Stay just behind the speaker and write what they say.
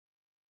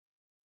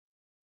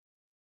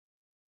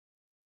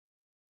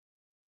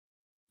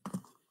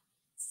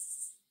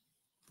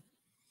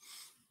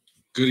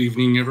Good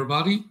evening,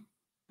 everybody.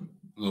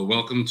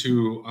 Welcome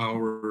to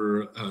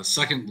our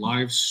second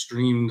live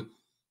streamed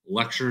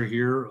lecture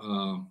here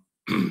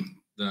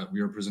that we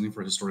are presenting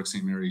for Historic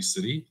St. Mary's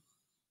City.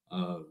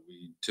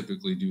 We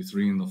typically do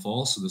 3 in the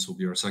fall, so this will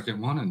be our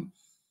second one, and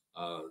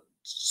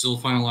still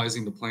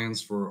finalizing the plans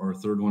for our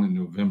third one in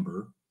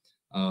November.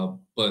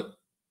 But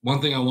one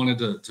thing I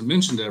wanted to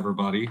mention to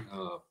everybody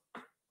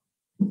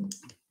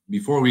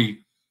before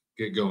we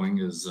get going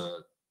is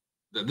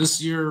that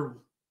this year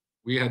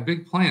we had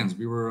big plans.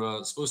 We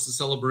were supposed to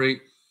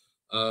celebrate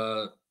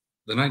the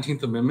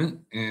 19th Amendment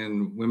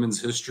and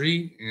women's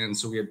history. And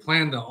so we had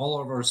planned that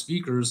all of our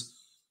speakers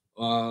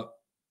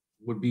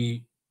would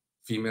be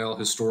female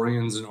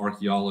historians and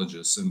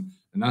archaeologists. And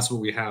that's what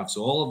we have.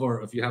 So all of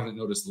our, if you haven't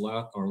noticed,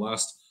 our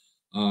last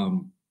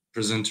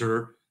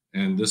presenter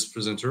and this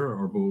presenter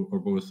are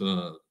both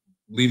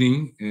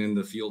leading in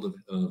the field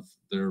of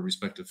their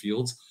respective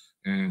fields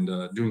and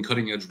doing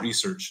cutting edge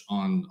research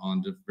on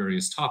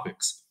various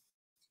topics.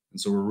 And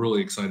so we're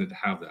really excited to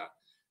have that.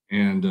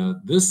 And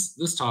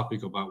this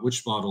topic about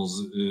witch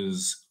bottles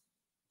is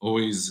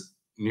always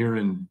near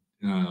and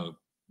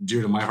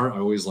dear to my heart. I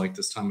always like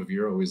this time of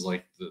year. I always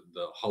like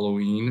the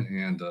Halloween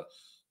and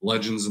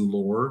legends and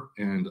lore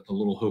and a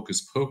little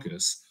hocus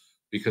pocus,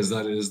 because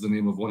that is the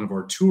name of one of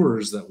our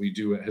tours that we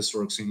do at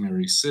Historic St.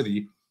 Mary's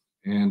City.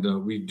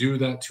 And we do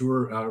that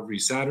tour every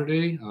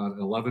Saturday at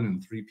 11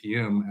 and 3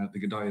 p.m. at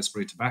the Godiah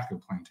Spray Tobacco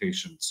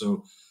Plantation.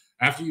 So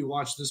after you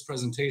watch this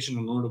presentation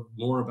and learn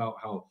more about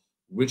how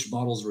witch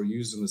bottles were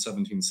used in the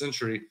 17th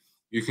century,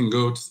 you can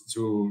go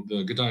to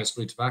the Godiah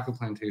Spray Tobacco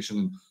Plantation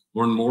and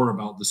learn more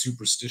about the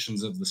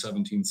superstitions of the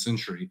 17th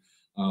century,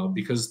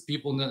 because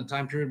people in that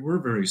time period were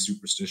very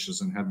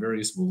superstitious and had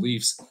various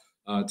beliefs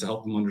to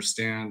help them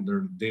understand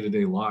their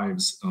day-to-day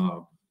lives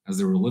as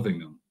they were living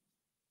them.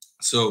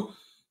 So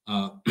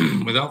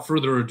without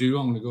further ado,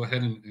 I'm going to go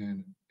ahead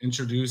and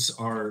introduce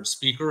our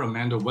speaker.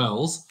 Amanda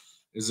Wells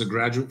is a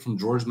graduate from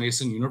George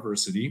Mason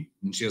University,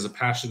 and she has a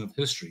passion of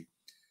history.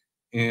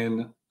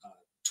 In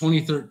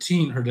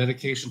 2013, her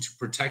dedication to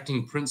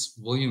protecting Prince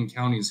William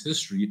County's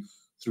history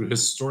through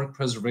historic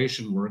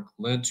preservation work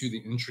led to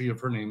the entry of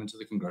her name into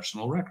the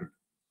Congressional Record.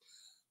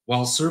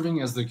 While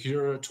serving as the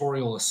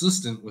curatorial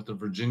assistant with the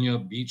Virginia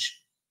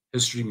Beach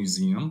History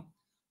Museum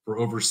for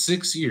over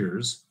 6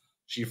 years,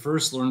 she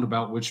first learned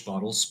about witch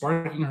bottles,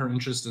 sparking her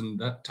interest in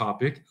that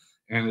topic,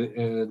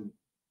 and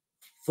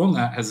from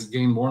that has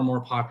gained more and more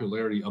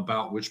popularity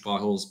about witch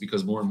bottles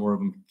because more and more of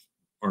them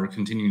are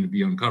continuing to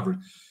be uncovered.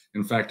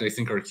 In fact, I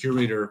think our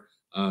curator,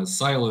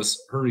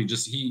 Silas Hurry,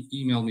 he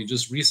emailed me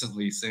just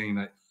recently saying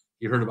that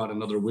he heard about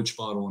another witch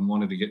bottle and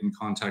wanted to get in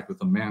contact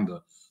with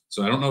Amanda.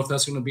 So I don't know if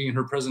that's going to be in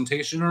her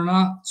presentation or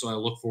not. So I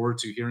look forward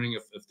to hearing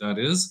if that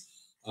is.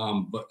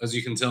 But as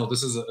you can tell,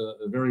 this is a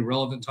very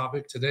relevant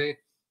topic today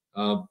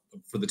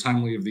for the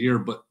timely of the year,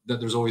 but that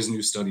there's always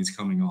new studies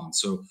coming on.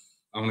 So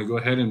I'm going to go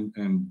ahead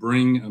and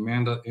bring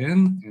Amanda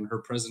in her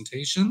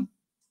presentation.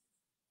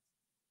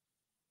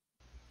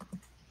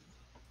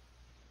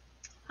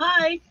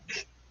 Hi.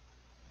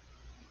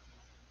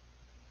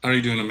 How are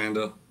you doing,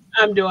 Amanda?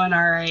 I'm doing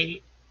all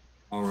right.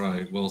 All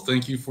right. Well,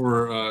 thank you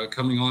for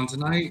coming on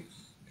tonight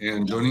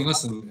and joining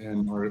us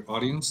and our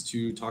audience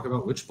to talk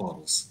about witch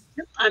bottles.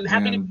 I'm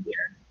happy to be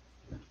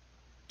here.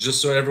 Just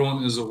so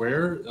everyone is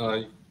aware,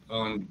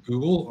 on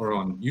Google or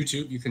on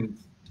YouTube, you can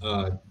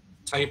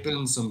type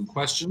in some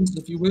questions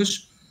if you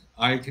wish.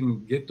 I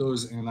can get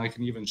those and I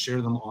can even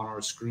share them on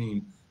our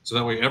screen. So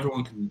that way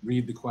everyone can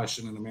read the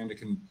question and Amanda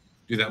can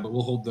do that, but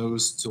we'll hold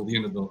those till the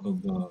end of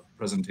the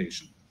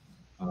presentation.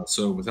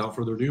 So without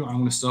further ado, I'm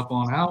going to step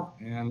on out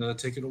and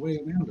take it away,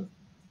 Amanda.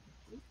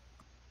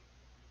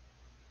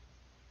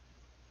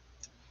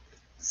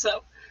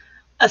 So,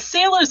 a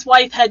sailor's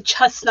wife had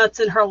chestnuts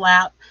in her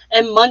lap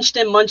and munched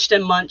and munched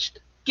and munched.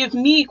 Give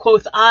me,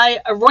 quoth I,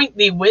 aroint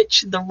thee,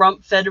 witch, the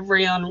rump-fed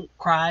Rion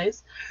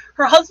cries.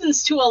 Her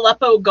husband's to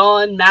Aleppo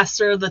gone,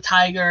 master of the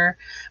tiger,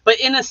 but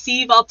in a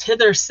sieve I'll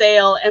thither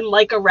sail, and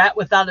like a rat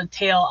without a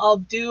tail, I'll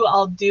do,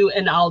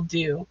 and I'll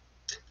do.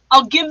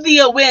 I'll give thee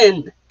a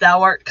wind,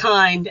 thou art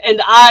kind,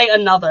 and I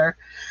another.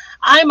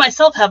 I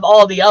myself have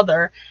all the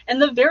other,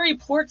 and the very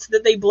ports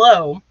that they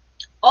blow,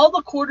 all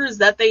the quarters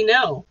that they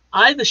know.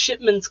 I the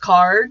shipman's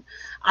card,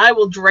 I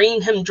will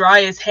drain him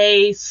dry as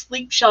hay.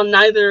 Sleep shall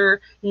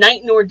neither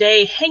night nor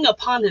day hang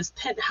upon his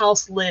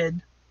penthouse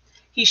lid.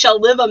 He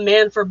shall live a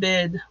man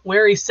forbid.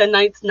 Wary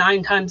se'nights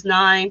 9 times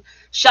 9,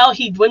 shall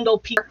he dwindle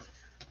Peter.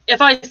 If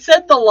I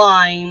said the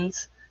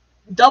lines,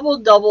 double,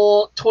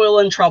 double, toil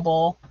and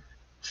trouble,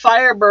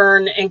 fire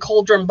burn and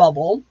cauldron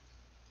bubble,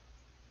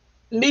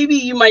 maybe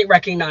you might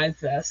recognize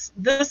this.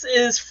 This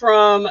is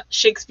from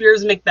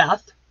Shakespeare's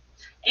Macbeth,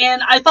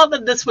 and I thought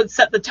that this would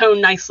set the tone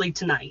nicely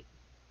tonight.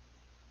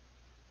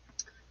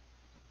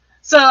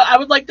 So I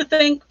would like to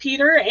thank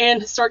Peter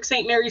and Historic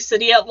St. Mary's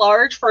City at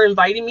large for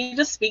inviting me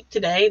to speak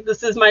today.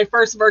 This is my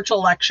first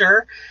virtual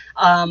lecture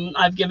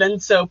I've given,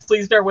 so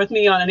please bear with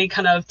me on any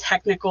kind of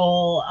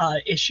technical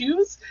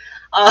issues.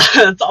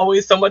 It's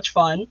always so much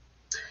fun.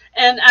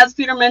 And as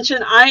Peter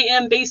mentioned, I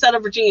am based out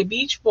of Virginia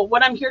Beach, but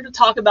what I'm here to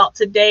talk about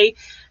today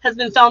has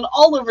been found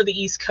all over the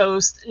East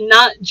Coast,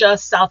 not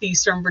just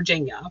southeastern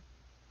Virginia.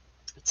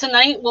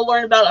 Tonight, we'll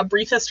learn about a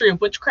brief history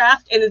of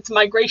witchcraft and its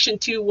migration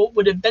to what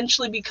would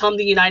eventually become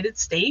the United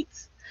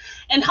States,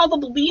 and how the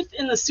belief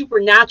in the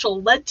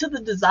supernatural led to the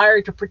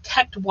desire to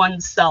protect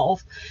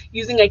oneself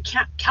using a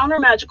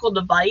countermagical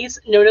device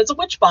known as a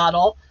witch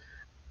bottle.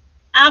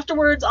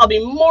 Afterwards, I'll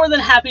be more than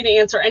happy to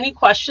answer any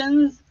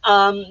questions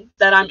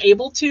that I'm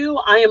able to.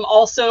 I am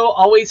also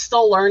always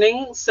still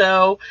learning,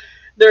 so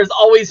there's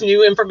always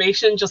new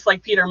information, just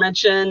like Peter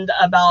mentioned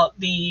about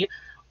the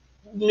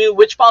new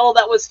witch bottle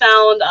that was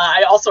found.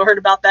 I also heard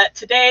about that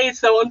today,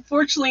 so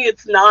unfortunately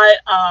it's not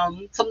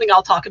something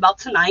I'll talk about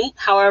tonight.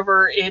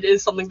 However, it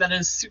is something that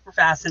is super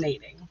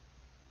fascinating.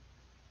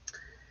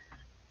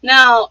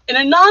 Now, in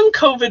a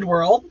non-COVID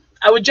world,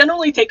 I would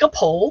generally take a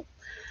poll,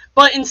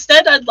 but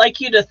instead I'd like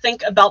you to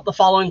think about the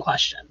following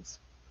questions.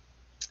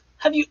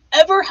 Have you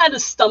ever had a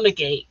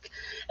stomach ache,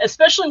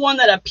 especially one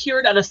that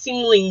appeared out of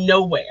seemingly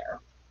nowhere?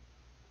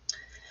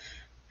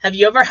 Have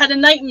you ever had a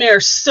nightmare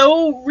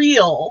so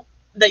real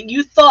that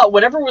you thought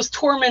whatever was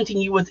tormenting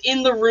you was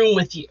in the room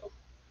with you?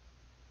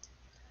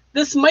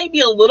 This might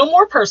be a little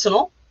more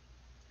personal,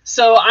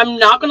 so I'm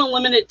not going to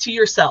limit it to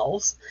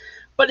yourselves,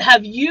 but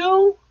have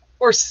you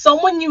or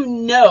someone you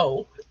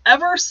know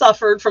ever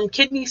suffered from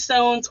kidney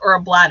stones or a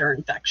bladder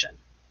infection?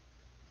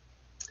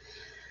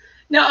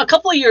 Now, a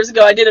couple of years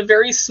ago, I did a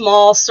very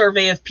small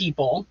survey of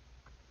people,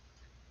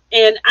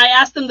 and I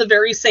asked them the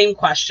very same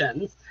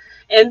questions.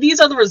 And these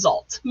are the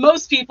results.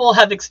 Most people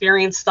have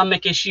experienced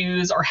stomach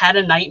issues or had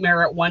a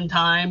nightmare at one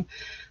time.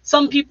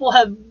 Some people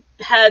have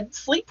had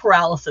sleep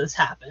paralysis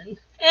happen.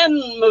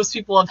 And most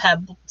people have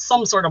had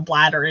some sort of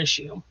bladder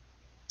issue.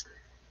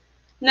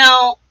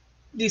 Now,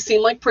 these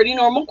seem like pretty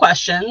normal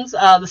questions.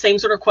 The same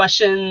sort of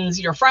questions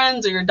your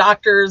friends or your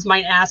doctors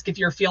might ask if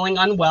you're feeling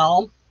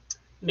unwell.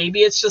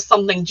 Maybe it's just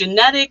something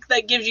genetic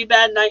that gives you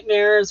bad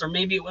nightmares, or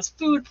maybe it was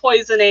food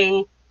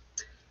poisoning.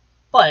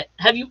 But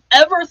have you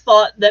ever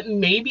thought that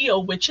maybe a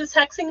witch is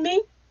hexing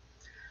me?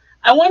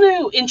 I want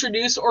to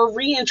introduce or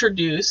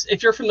reintroduce,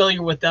 if you're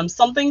familiar with them,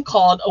 something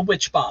called a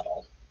witch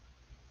bottle.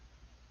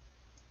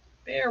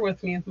 Bear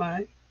with me if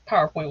my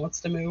PowerPoint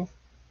wants to move.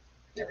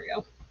 There we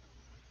go.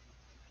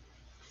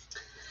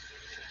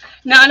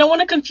 Now, I don't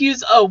want to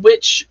confuse a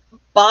witch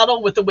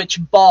bottle with a witch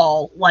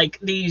ball like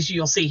these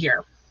you'll see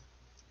here.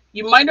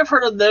 You might have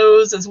heard of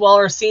those as well,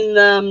 or seen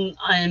them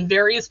in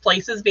various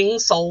places being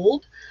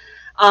sold.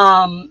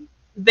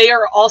 They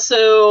are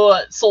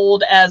also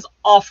sold as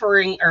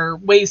offering or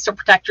ways to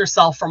protect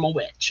yourself from a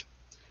witch.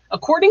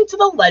 According to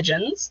the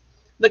legends,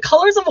 the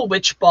colors of a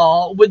witch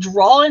ball would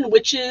draw in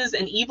witches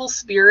and evil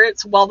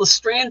spirits, while the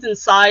strands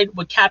inside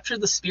would capture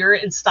the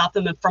spirit and stop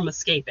them from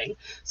escaping.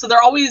 So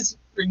they're always,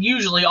 or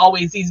usually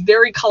always, these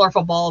very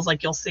colorful balls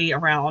like you'll see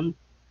around.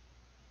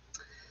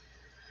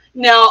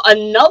 Now,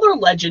 another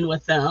legend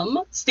with them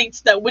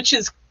states that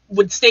witches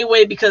would stay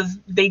away because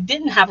they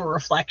didn't have a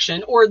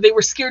reflection, or they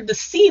were scared to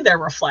see their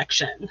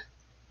reflection.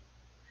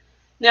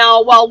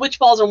 Now, while witch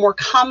balls are more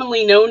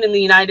commonly known in the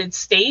United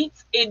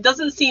States, it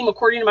doesn't seem,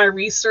 according to my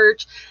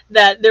research,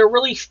 that they're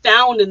really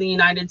found in the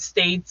United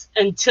States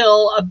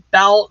until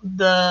about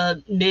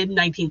the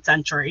mid-19th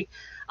century.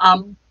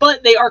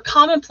 But they are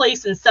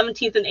commonplace in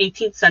 17th and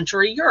 18th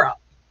century Europe.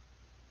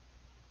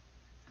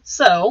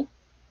 So,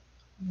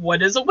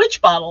 what is a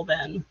witch bottle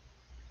then?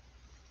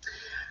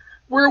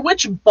 Where a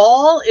witch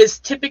ball is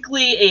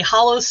typically a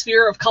hollow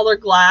sphere of colored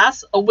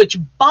glass, a witch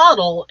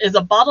bottle is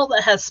a bottle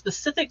that has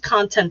specific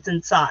contents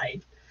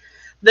inside.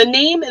 The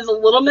name is a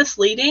little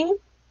misleading.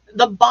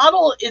 The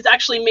bottle is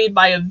actually made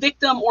by a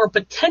victim or a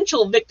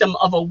potential victim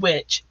of a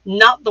witch,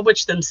 not the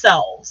witch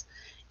themselves.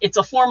 It's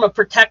a form of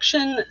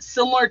protection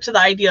similar to the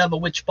idea of a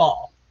witch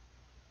ball.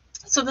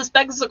 So this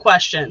begs the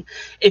question,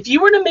 if you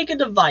were to make a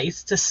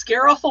device to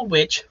scare off a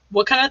witch,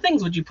 what kind of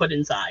things would you put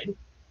inside?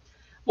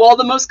 Well,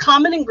 the most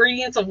common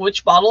ingredients of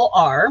witch bottle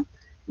are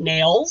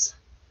nails,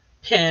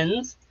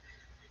 pins,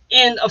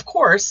 and of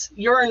course,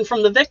 urine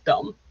from the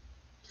victim.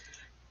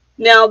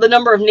 Now, the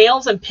number of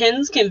nails and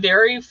pins can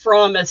vary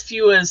from as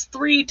few as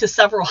 3 to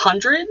several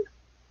hundred,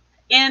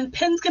 and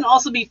pins can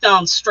also be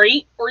found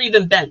straight or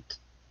even bent.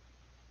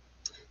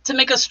 To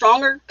make a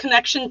stronger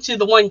connection to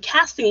the one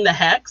casting the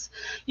hex,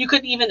 you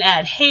could even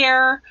add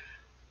hair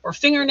or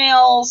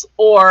fingernails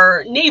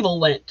or navel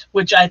lint,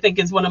 which I think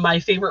is one of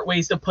my favorite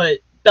ways to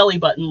put belly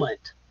button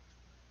lint.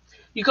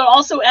 You could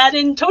also add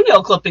in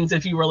toenail clippings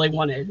if you really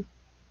wanted.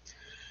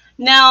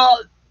 Now,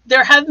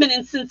 there have been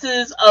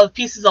instances of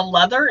pieces of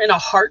leather in a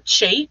heart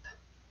shape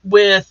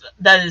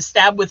that is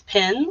stabbed with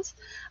pins,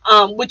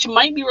 which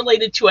might be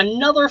related to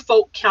another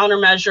folk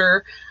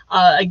countermeasure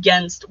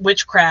against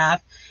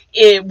witchcraft,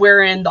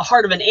 wherein the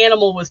heart of an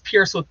animal was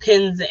pierced with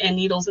pins and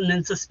needles and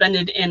then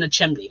suspended in a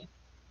chimney.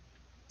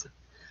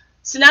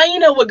 So now you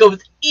know what goes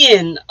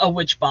in a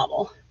witch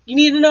bottle. You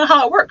need to know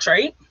how it works,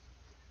 right?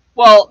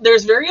 Well,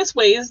 there's various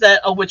ways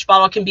that a witch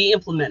bottle can be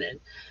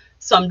implemented.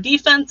 Some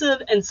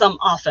defensive and some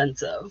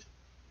offensive.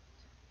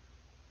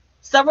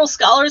 Several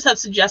scholars have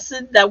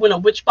suggested that when a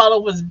witch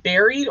bottle was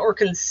buried or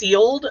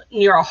concealed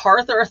near a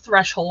hearth or a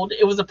threshold,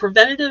 it was a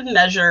preventative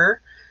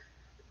measure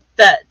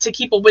to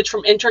keep a witch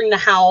from entering the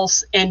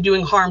house and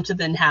doing harm to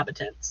the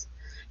inhabitants.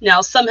 Now,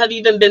 some have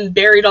even been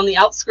buried on the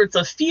outskirts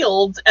of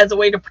fields as a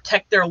way to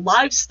protect their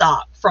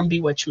livestock from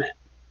bewitchment.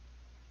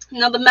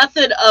 Now, the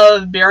method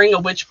of burying a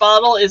witch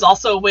bottle is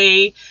also a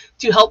way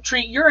to help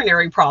treat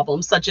urinary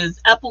problems such as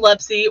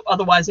epilepsy,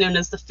 otherwise known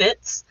as the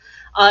fits,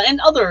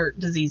 and other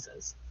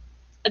diseases.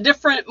 A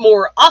different,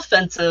 more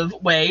offensive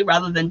way,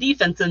 rather than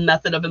defensive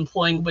method of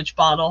employing a witch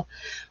bottle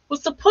was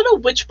to put a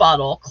witch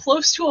bottle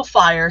close to a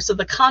fire so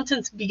the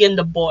contents begin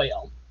to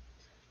boil.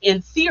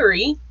 In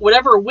theory,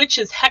 whatever witch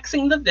is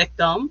hexing the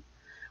victim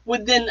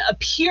would then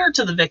appear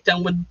to the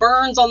victim with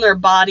burns on their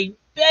body,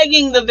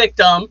 begging the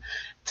victim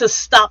to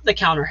stop the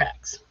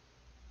counter-hex.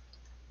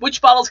 Witch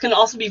bottles can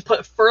also be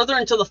put further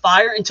into the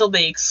fire until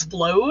they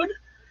explode,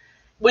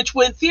 which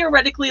would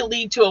theoretically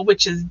lead to a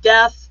witch's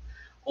death,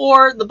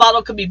 or the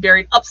bottle could be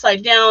buried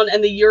upside down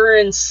and the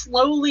urine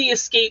slowly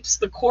escapes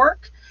the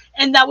cork,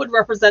 and that would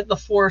represent the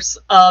force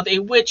of a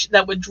witch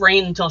that would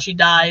drain until she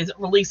dies,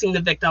 releasing the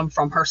victim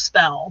from her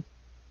spell.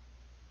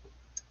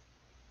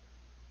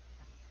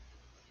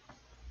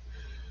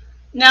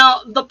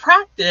 Now, the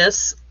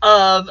practice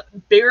of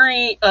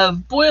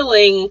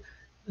boiling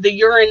the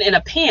urine in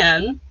a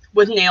pan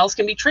with nails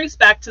can be traced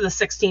back to the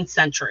 16th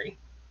century.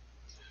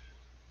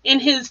 In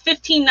his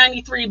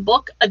 1593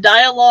 book, A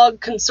Dialogue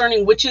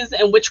Concerning Witches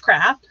and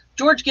Witchcraft,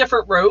 George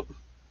Gifford wrote,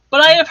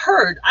 "But I have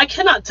heard, I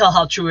cannot tell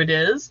how true it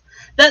is,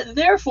 that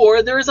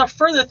therefore there is a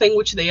further thing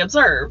which they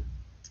observe,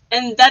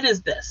 and that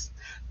is this: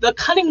 the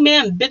cunning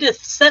man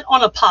biddeth set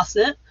on a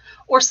posnet,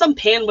 or some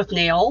pan with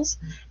nails,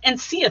 and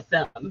seeth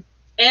them,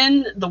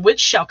 and the witch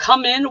shall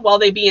come in while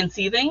they be in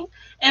seething,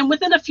 and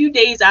within a few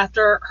days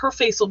after, her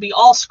face will be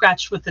all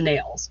scratched with the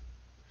nails."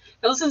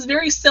 Now, this is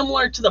very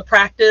similar to the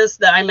practice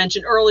that I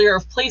mentioned earlier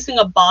of placing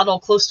a bottle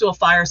close to a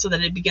fire so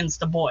that it begins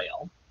to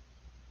boil.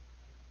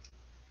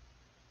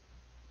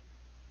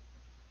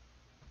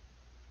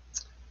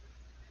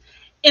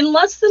 In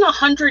less than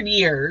 100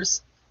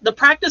 years, the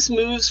practice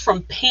moves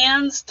from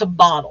pans to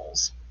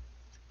bottles.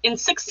 In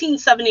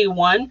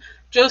 1671,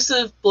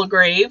 Joseph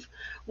Blagrave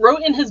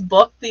wrote in his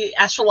book, The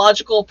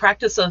Astrological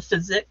Practice of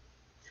Physic,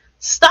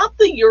 "Stop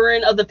the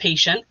urine of the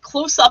patient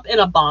close up in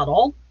a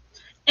bottle,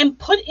 and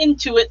put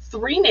into it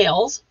 3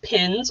 nails,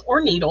 pins,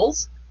 or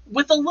needles,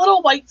 with a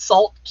little white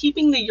salt,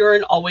 keeping the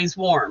urine always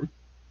warm."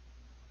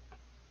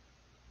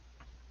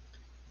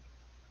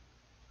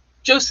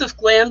 Joseph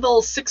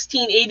Glanville's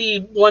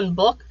 1681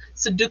 book,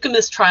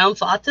 Seducimus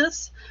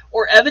Triumphatus,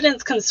 or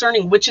Evidence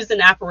Concerning Witches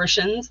and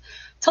Apparitions,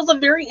 tells a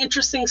very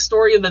interesting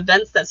story of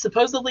events that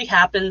supposedly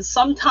happened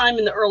sometime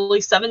in the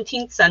early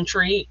 17th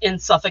century in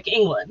Suffolk,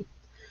 England.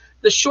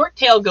 The short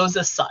tale goes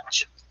as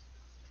such.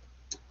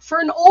 For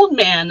an old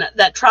man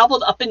that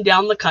traveled up and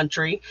down the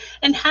country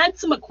and had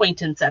some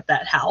acquaintance at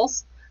that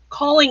house,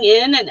 calling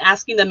in and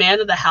asking the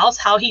man of the house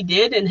how he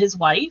did and his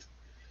wife,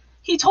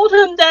 he told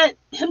him that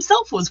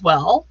himself was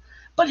well,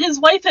 but his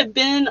wife had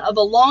been of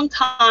a long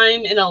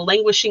time in a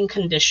languishing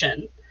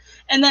condition,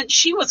 and that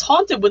she was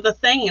haunted with a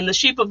thing in the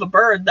shape of a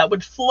bird that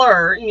would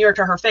flirt near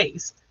to her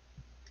face,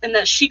 and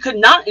that she could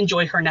not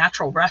enjoy her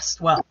natural rest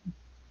well.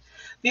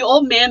 The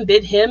old man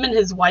bid him and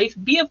his wife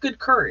be of good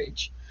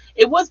courage.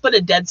 It was but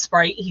a dead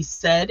sprite, he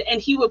said,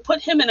 and he would put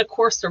him in a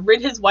course to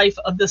rid his wife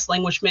of this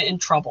languishment and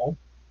trouble.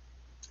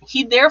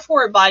 He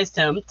therefore advised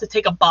him to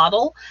take a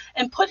bottle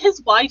and put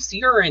his wife's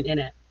urine in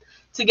it,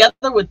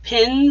 together with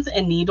pins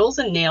and needles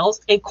and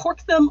nails, and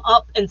cork them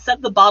up and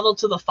set the bottle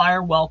to the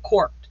fire well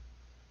corked,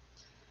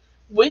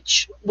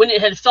 which, when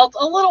it had felt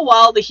a little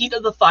while the heat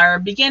of the fire,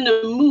 began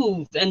to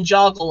move and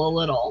joggle a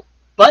little.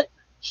 But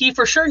he,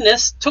 for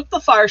sureness, took the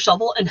fire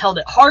shovel and held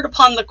it hard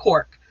upon the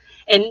cork,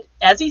 and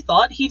as he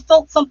thought, he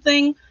felt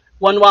something,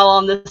 one while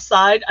on this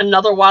side,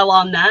 another while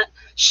on that,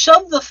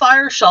 shoved the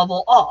fire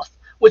shovel off,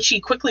 which he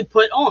quickly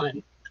put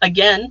on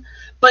again,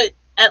 but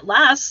at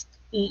last,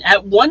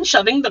 at one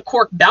shoving, the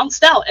cork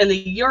bounced out, and the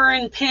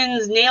urine,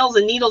 pins, nails,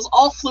 and needles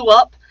all flew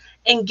up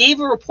and gave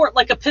a report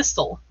like a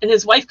pistol, and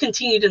his wife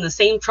continued in the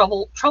same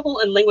trouble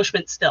and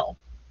languishment still.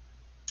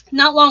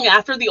 Not long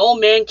after, the old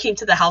man came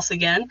to the house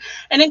again,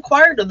 and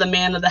inquired of the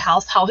man of the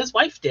house how his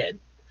wife did,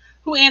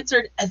 who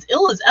answered, as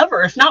ill as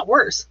ever, if not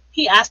worse.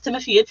 He asked him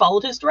if he had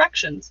followed his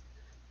directions.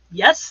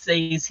 Yes,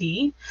 says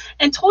he,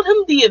 and told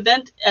him the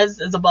event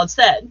as above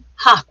said.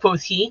 Ha,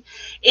 quoth he,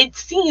 it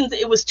seems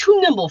it was too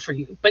nimble for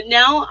you, but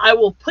now I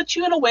will put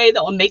you in a way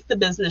that will make the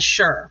business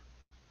sure.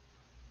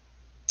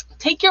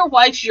 Take your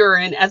wife's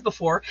urine as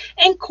before,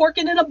 and cork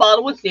it in a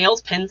bottle with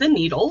nails, pins, and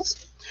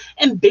needles,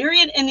 and bury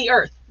it in the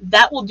earth.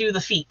 That will do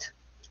the feat.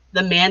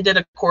 The man did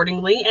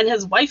accordingly, and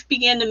his wife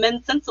began to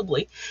mend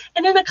sensibly,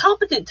 and in a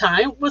competent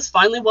time was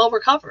finally well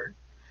recovered.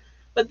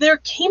 But there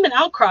came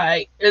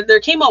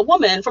a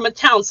woman from a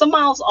town some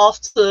miles off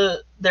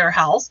to their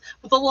house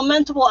with a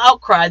lamentable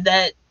outcry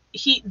that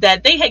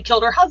they had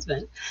killed her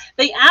husband.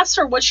 They asked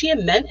her what she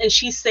had meant, and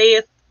she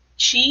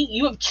she,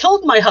 you have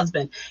killed my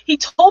husband. He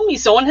told me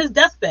so on his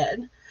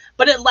deathbed.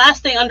 But at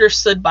last they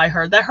understood by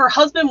her that her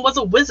husband was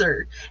a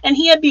wizard, and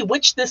he had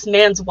bewitched this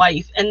man's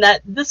wife, and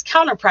that this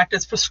counter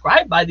practice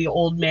prescribed by the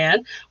old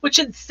man, which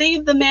had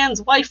saved the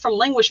man's wife from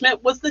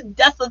languishment, was the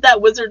death of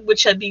that wizard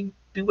which had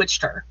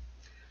bewitched her.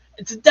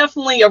 It's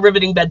definitely a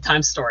riveting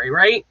bedtime story,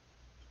 right?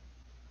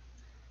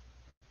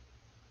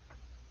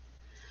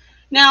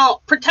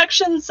 Now,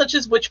 protections such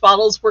as witch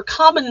bottles were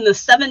common in the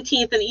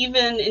 17th and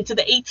even into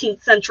the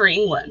 18th century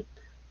England.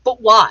 But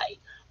why?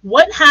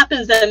 What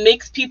happens that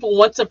makes people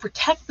want to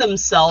protect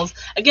themselves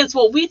against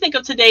what we think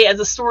of today as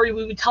a story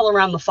we would tell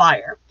around the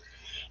fire?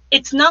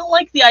 It's not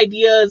like the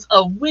ideas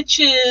of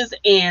witches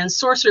and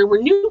sorcery were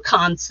new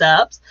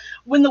concepts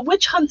when the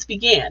witch hunts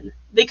began.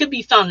 They could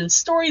be found in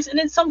stories and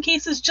in some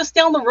cases just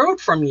down the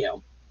road from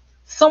you.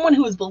 Someone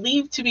who is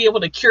believed to be able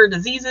to cure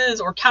diseases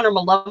or counter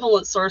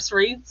malevolent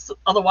sorcery,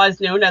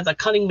 otherwise known as a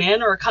cunning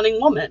man or a cunning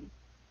woman.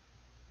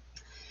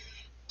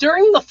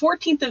 During the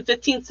 14th and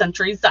 15th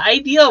centuries, the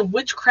idea of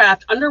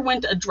witchcraft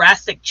underwent a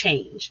drastic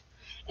change.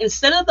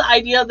 Instead of the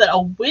idea that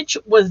a witch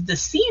was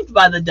deceived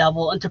by the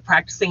devil into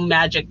practicing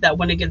magic that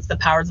went against the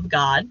powers of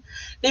God,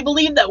 they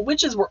believed that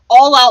witches were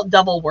all-out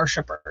devil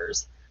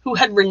worshippers who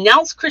had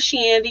renounced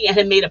Christianity and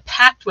had made a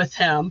pact with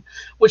him,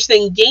 which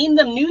then gained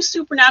them new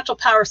supernatural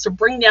powers to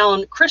bring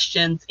down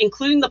Christians,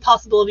 including the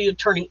possibility of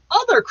turning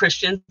other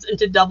Christians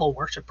into devil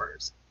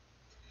worshippers.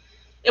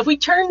 If we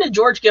turn to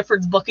George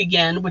Gifford's book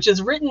again, which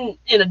is written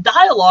in a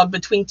dialogue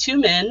between two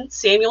men,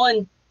 Samuel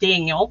and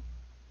Daniel,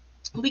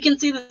 we can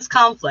see this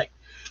conflict.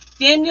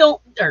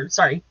 Samuel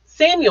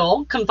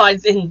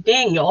confides in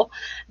Daniel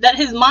that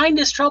his mind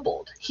is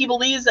troubled. He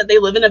believes that they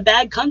live in a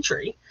bad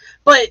country,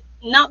 but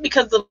not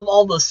because of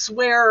all the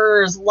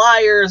swearers,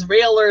 liars,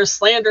 railers,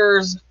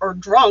 slanderers, or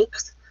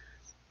drunks.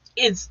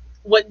 It's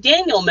what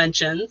Daniel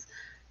mentions,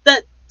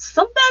 that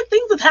some bad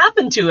things have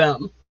happened to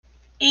him.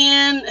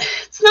 And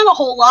it's not a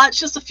whole lot, it's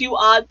just a few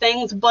odd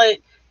things, but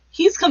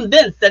he's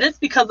convinced that it's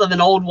because of an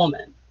old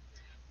woman.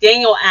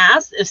 Daniel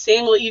asks if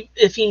Samuel,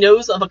 if he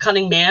knows of a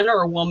cunning man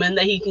or a woman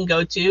that he can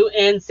go to,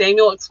 and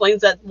Samuel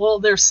explains that, well,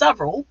 there's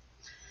several,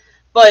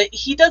 but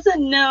he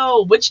doesn't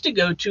know which to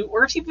go to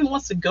or if he even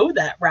wants to go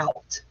that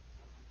route.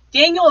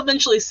 Daniel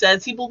eventually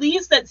says he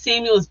believes that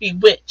Samuel is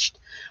bewitched,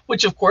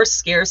 which of course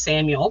scares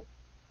Samuel.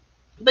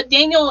 But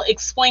Daniel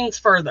explains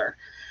further.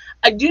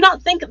 I do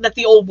not think that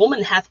the old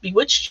woman hath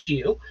bewitched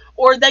you,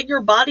 or that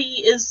your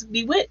body is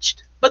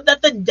bewitched, but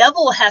that the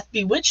devil hath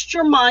bewitched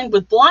your mind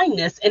with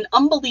blindness and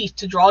unbelief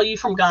to draw you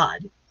from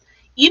God,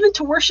 even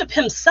to worship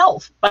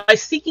himself by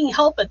seeking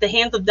help at the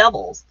hands of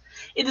devils.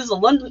 It is a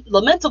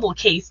lamentable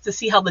case to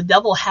see how the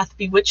devil hath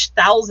bewitched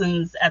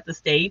thousands at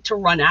this day to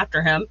run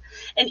after him,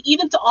 and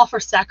even to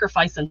offer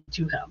sacrifice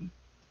unto him.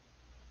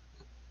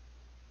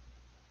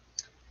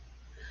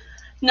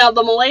 Now,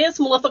 the Malleus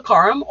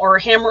Maleficarum, or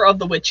Hammer of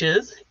the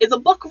Witches, is a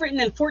book written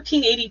in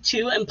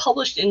 1482 and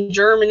published in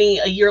Germany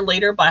a year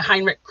later by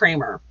Heinrich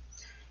Kramer.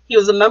 He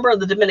was a member of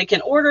the Dominican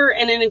Order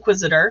and an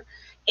inquisitor,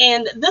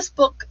 and this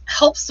book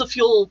helps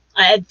to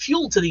add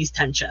fuel to these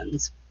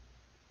tensions.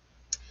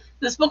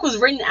 This book was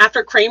written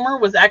after Kramer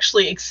was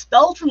actually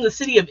expelled from the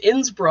city of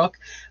Innsbruck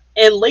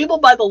and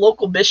labeled by the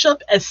local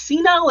bishop as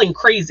senile and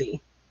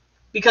crazy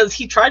because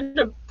he tried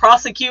to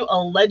prosecute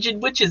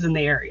alleged witches in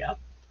the area.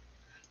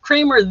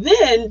 Kramer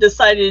then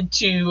decided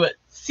to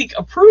seek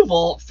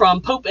approval from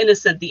Pope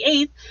Innocent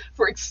VIII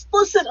for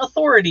explicit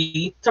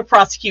authority to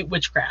prosecute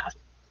witchcraft.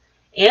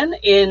 And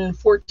in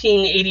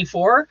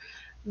 1484,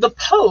 the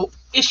Pope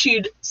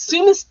issued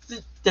Summis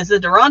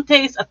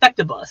Desiderantes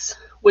Affectibus,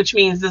 which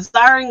means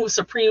desiring with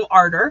supreme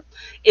ardor.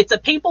 It's a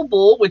papal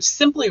bull which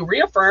simply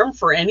reaffirmed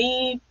for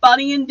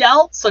anybody in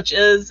doubt, such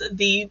as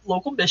the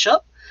local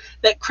bishop,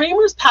 that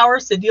Kramer's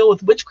powers to deal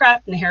with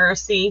witchcraft and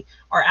heresy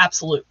are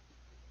absolute.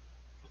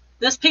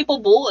 This papal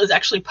bull is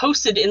actually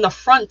posted in the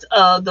front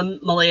of the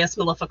Malleus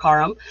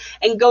Maleficarum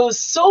and goes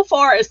so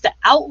far as to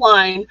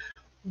outline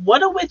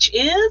what a witch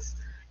is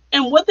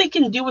and what they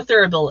can do with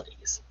their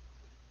abilities.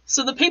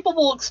 So the papal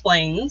bull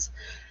explains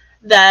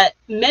that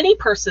many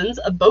persons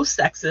of both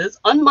sexes,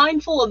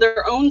 unmindful of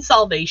their own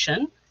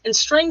salvation and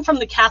straying from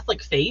the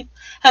Catholic faith,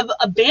 have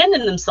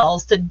abandoned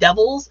themselves to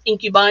devils,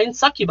 incubi, and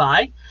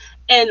succubi,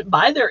 and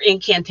by their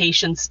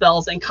incantations,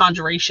 spells, and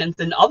conjurations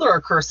and other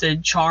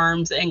accursed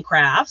charms and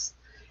crafts,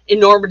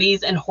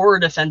 enormities and horror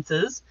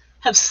defenses,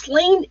 have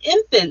slain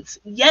infants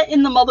yet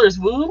in the mother's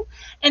womb,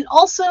 and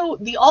also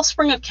the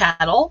offspring of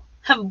cattle,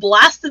 have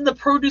blasted the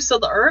produce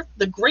of the earth,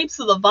 the grapes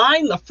of the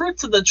vine, the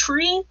fruits of the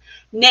tree,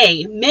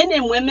 nay, men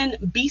and women,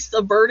 beasts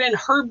of burden,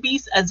 herd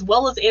beasts, as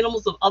well as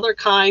animals of other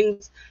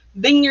kinds,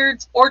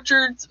 vineyards,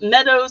 orchards,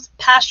 meadows,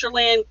 pasture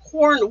land,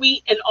 corn,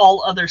 wheat, and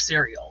all other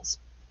cereals.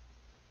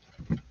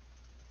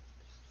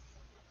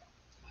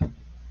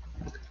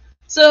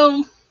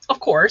 So, of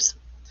course,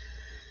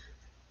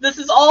 this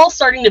is all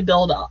starting to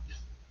build up.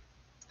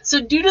 So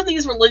due to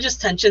these religious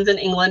tensions in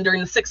England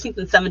during the 16th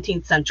and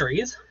 17th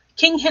centuries,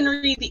 King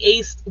Henry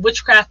VIII's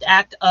Witchcraft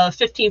Act of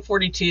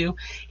 1542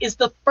 is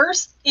the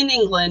first in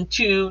England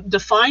to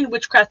define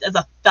witchcraft as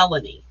a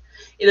felony,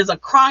 It is a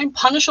crime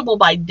punishable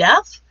by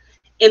death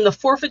and the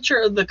forfeiture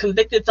of the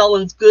convicted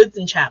felon's goods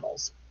and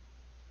chattels.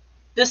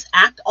 This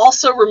act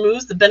also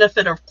removes the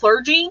benefit of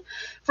clergy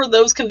for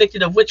those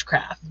convicted of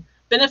witchcraft.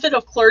 Benefit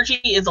of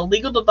clergy is a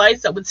legal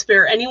device that would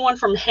spare anyone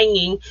from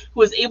hanging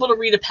who is able to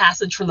read a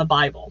passage from the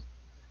Bible.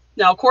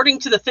 Now, according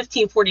to the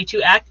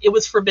 1542 Act, it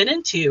was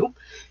forbidden to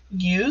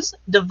use,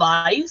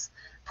 devise,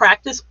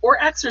 practice,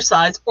 or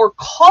exercise, or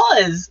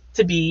cause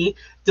to be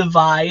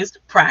devised,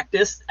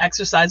 practiced,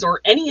 exercised,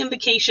 or any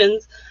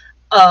invocations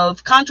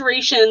of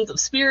conjurations of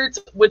spirits,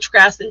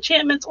 witchcrafts,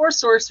 enchantments, or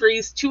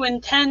sorceries to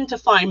intend to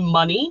find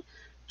money,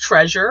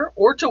 treasure,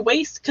 or to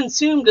waste,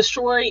 consume,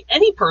 destroy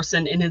any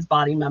person in his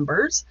body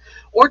members,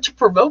 or to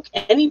provoke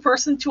any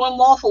person to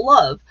unlawful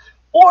love,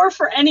 or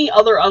for any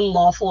other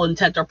unlawful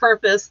intent or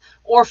purpose,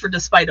 or for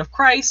despite of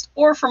Christ,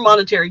 or for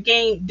monetary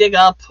gain, dig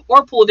up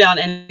or pull down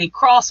any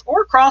cross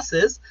or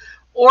crosses,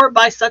 or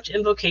by such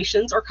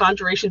invocations or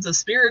conjurations of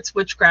spirits,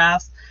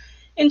 witchcrafts,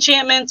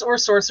 enchantments, or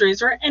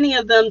sorceries, or any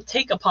of them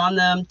take upon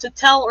them to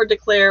tell or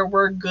declare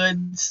where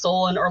goods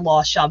stolen or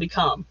lost shall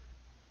become.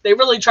 They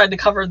really tried to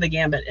cover the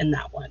gambit in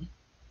that one.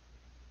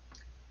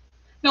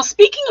 Now,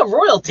 speaking of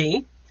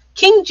royalty,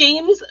 King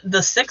James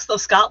VI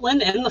of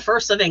Scotland and the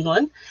First of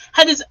England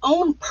had his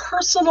own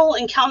personal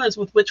encounters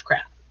with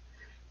witchcraft.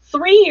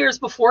 3 years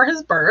before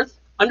his birth,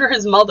 under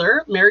his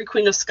mother, Mary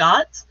Queen of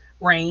Scots'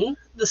 reign,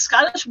 the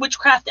Scottish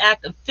Witchcraft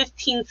Act of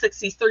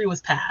 1563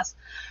 was passed,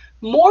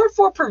 more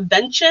for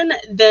prevention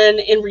than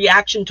in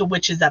reaction to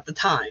witches at the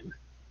time.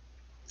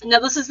 Now,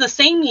 this is the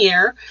same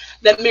year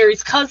that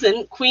Mary's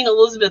cousin, Queen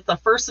Elizabeth I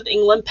of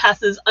England,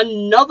 passes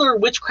another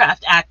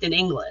Witchcraft Act in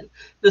England,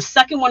 the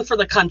second one for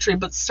the country,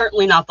 but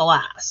certainly not the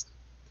last.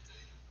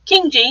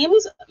 King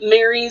James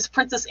marries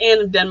Princess Anne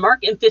of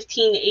Denmark in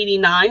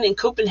 1589 in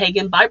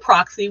Copenhagen by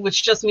proxy,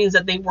 which just means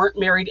that they weren't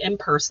married in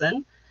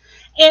person.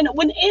 And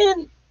when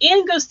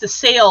Anne goes to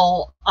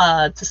sail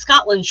to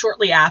Scotland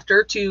shortly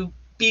after to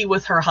be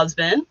with her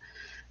husband,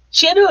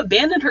 she had to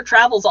abandon her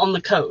travels on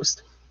the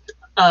coast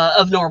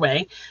of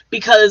Norway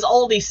because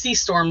all of these sea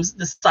storms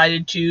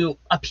decided to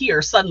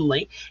appear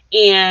suddenly.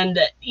 And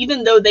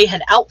even though they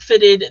had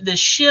outfitted the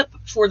ship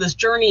for this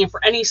journey and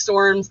for any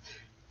storms,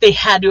 they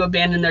had to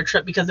abandon their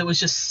trip because it was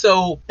just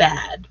so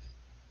bad.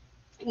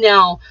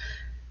 Now,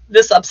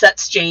 this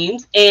upsets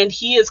James, and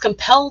he is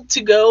compelled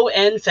to go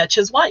and fetch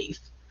his wife.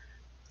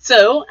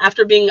 So,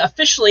 after being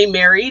officially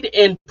married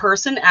in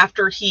person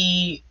after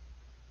he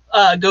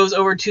goes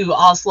over to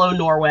Oslo,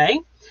 Norway,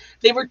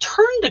 they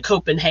return to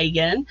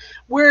Copenhagen,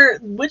 where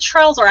witch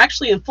trials are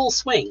actually in full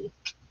swing.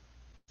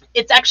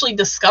 It's actually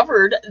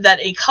discovered that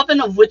a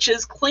coven of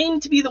witches claim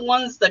to be the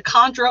ones that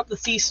conjure up the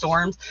sea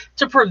storms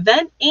to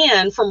prevent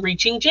Anne from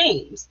reaching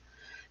James.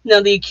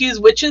 Now, the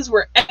accused witches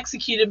were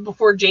executed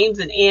before James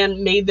and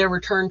Anne made their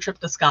return trip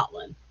to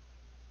Scotland.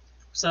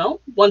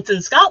 So, once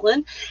in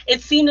Scotland,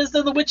 it seemed as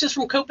though the witches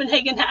from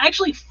Copenhagen had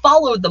actually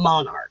followed the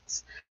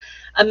monarchs.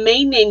 A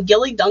maid named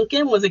Gilly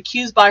Duncan was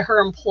accused by her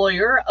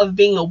employer of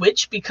being a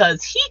witch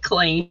because he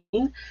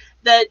claimed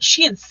that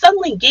she had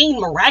suddenly gained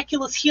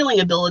miraculous healing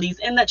abilities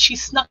and that she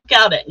snuck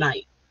out at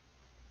night.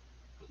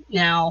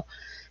 Now,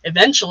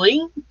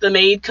 eventually, the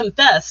maid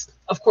confessed.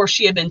 Of course,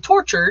 she had been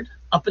tortured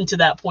up until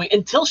that point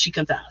until she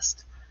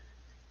confessed.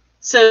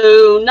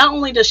 So not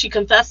only does she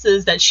confess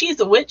that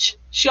she's a witch,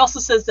 she also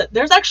says that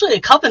there's actually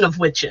a coven of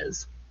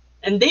witches.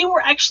 And they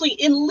were actually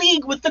in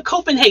league with the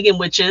Copenhagen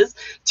witches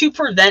to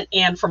prevent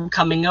Anne from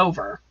coming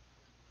over.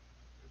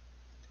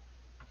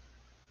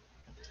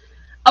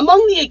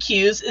 Among the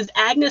accused is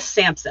Agnes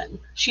Sampson.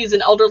 She is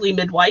an elderly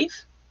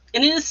midwife.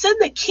 And it is said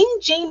that King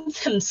James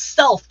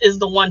himself is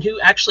the one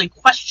who actually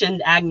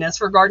questioned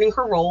Agnes regarding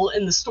her role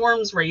in the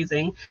storms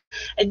raising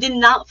and did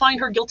not find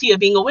her guilty of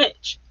being a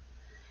witch.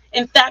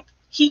 In fact,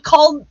 he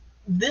called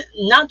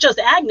not just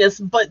Agnes,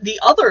 but the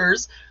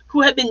others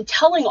who had been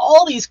telling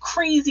all these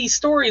crazy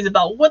stories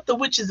about what the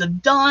witches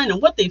have done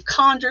and what they've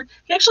conjured.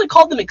 He actually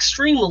called them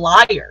extreme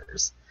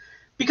liars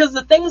because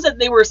the things that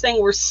they were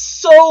saying were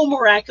so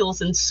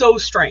miraculous and so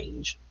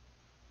strange.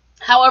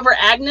 However,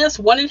 Agnes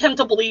wanted him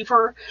to believe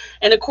her,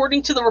 and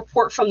according to the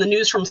report from the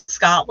News from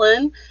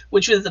Scotland,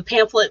 which was a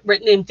pamphlet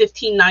written in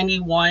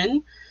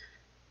 1591,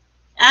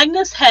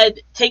 Agnes had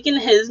taken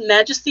his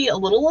majesty a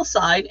little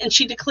aside, and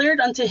she declared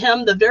unto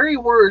him the very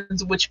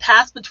words which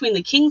passed between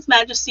the king's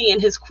majesty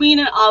and his queen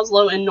in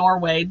Oslo in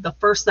Norway the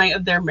first night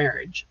of their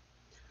marriage.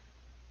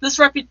 This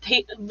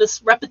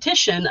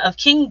repetition of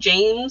King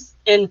James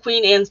and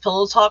Queen Anne's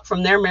pillow talk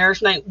from their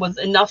marriage night was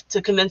enough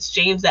to convince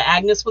James that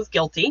Agnes was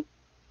guilty.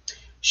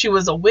 She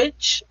was a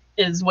witch,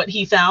 is what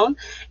he found,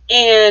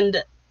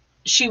 and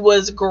she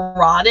was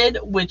garroted,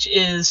 which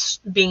is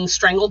being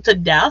strangled to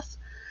death.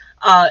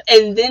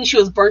 And then she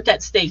was burnt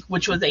at stake,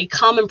 which was a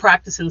common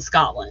practice in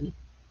Scotland.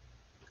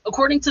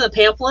 According to the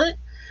pamphlet,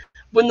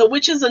 when the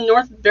witches of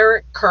North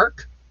Berwick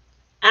Kirk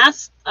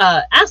asked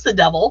the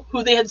devil,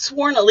 who they had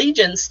sworn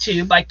allegiance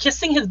to by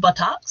kissing his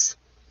buttocks,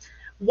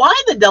 why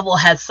the devil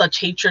had such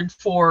hatred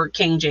for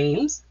King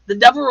James, the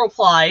devil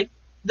replied,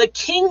 "The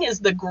king is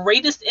the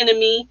greatest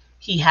enemy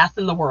he hath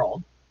in the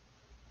world."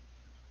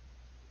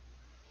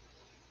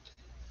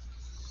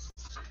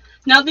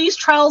 Now, these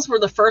trials were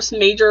the first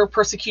major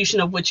persecution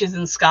of witches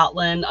in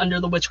Scotland under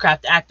the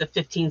Witchcraft Act of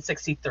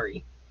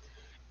 1563.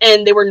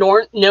 And they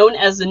were known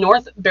as the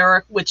North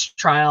Berwick Witch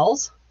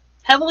Trials.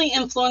 Heavily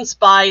influenced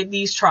by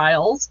these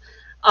trials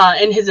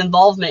and his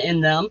involvement in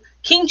them,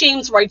 King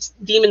James writes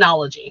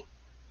Demonology.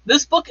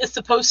 This book is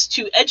supposed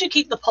to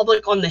educate the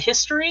public on the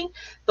history,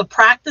 the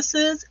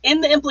practices,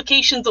 and the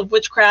implications of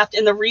witchcraft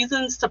and the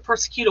reasons to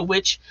persecute a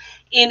witch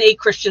in a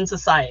Christian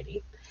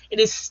society. It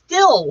is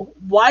still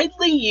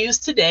widely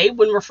used today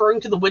when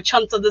referring to the witch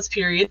hunts of this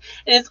period,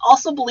 and is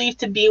also believed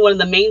to be one of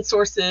the main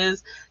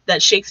sources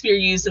that Shakespeare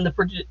used in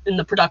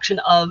the production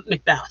of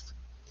Macbeth.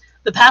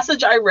 The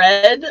passage I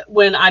read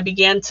when I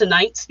began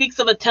tonight speaks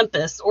of a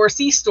tempest or a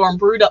sea storm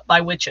brewed up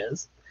by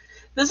witches.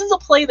 This is a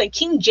play that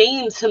King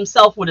James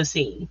himself would have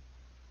seen.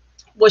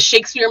 Was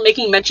Shakespeare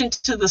making mention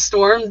to the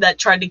storm that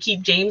tried to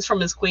keep James from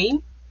his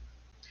queen?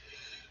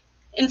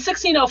 In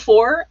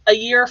 1604, a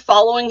year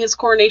following his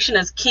coronation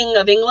as King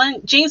of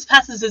England, James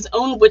passes his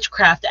own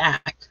Witchcraft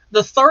Act,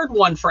 the third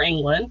one for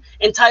England,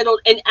 entitled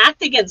An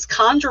Act Against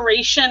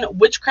Conjuration,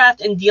 Witchcraft,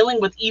 and Dealing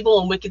with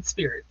Evil and Wicked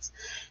Spirits.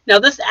 Now,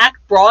 this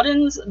act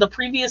broadens the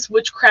previous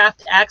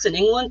Witchcraft Acts in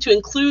England to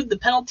include the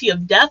penalty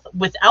of death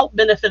without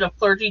benefit of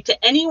clergy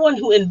to anyone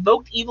who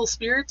invoked evil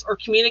spirits or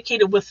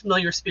communicated with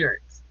familiar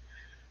spirits.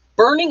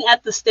 Burning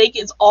at the stake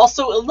is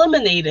also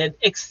eliminated,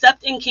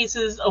 except in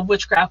cases of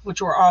witchcraft, which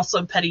were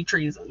also petty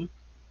treason.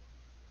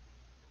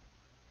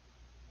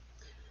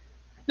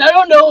 Now, I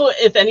don't know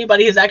if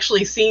anybody has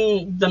actually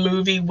seen the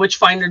movie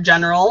Witchfinder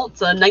General.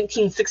 It's a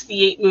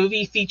 1968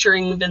 movie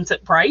featuring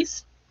Vincent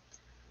Price.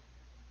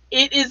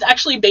 It is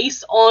actually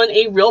based on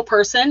a real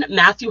person,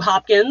 Matthew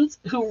Hopkins,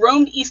 who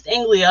roamed East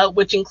Anglia,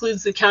 which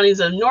includes the counties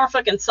of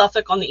Norfolk and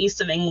Suffolk on the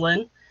east of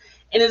England,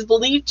 and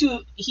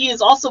he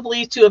is also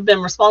believed to have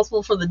been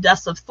responsible for the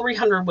deaths of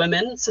 300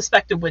 women,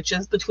 suspected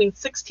witches, between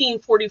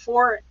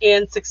 1644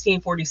 and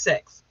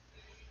 1646.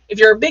 If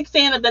you're a big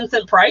fan of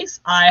Vincent Price,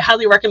 I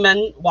highly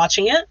recommend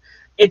watching it.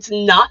 It's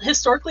not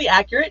historically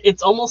accurate.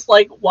 It's almost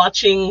like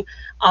watching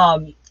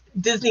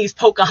Disney's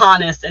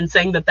Pocahontas and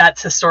saying that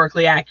that's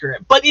historically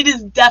accurate. But it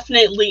is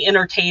definitely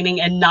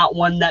entertaining and not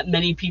one that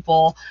many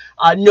people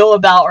know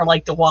about or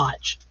like to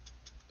watch.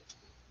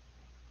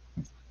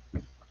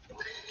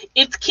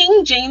 It's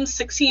King James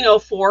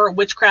 1604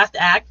 Witchcraft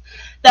Act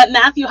that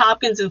Matthew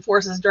Hopkins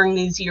enforces during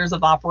these years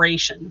of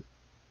operation.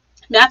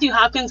 Matthew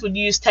Hopkins would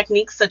use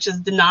techniques such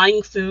as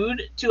denying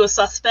food to a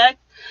suspect,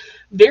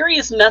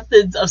 various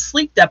methods of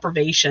sleep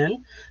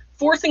deprivation,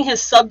 forcing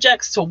his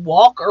subjects to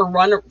walk or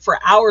run for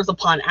hours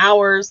upon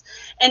hours,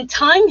 and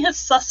tying his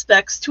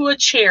suspects to a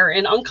chair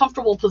in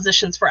uncomfortable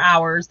positions for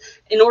hours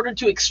in order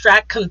to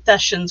extract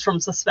confessions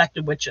from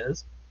suspected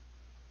witches.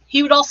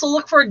 He would also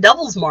look for a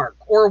devil's mark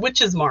or a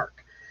witch's mark.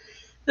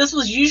 This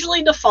was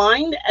usually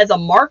defined as a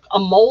mark, a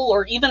mole,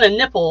 or even a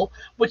nipple,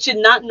 which did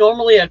not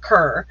normally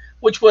occur,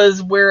 which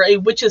was where a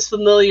witch's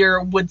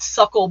familiar would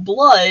suckle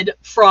blood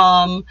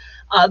from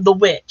the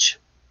witch.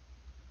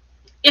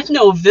 If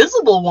no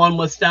visible one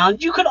was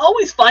found, you could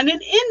always find an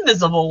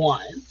invisible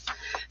one.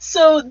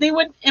 So they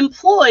would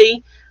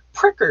employ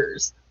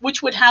prickers,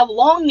 which would have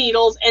long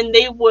needles, and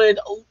they would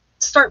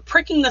start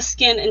pricking the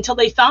skin until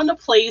they found a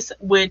place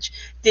which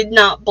did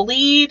not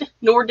bleed,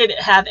 nor did it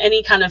have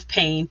any kind of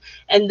pain,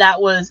 and that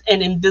was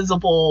an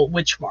invisible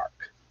witch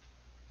mark.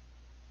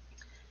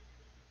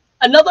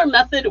 Another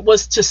method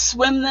was to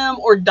swim them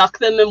or duck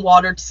them in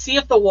water to see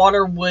if the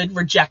water would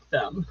reject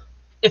them.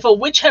 If a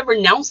witch had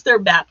renounced their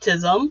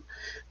baptism,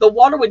 the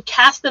water would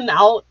cast them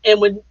out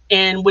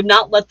and would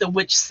not let the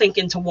witch sink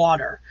into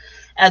water,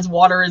 as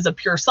water is a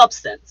pure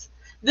substance.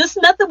 This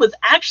method was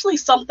actually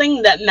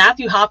something that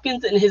Matthew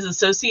Hopkins and his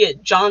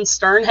associate John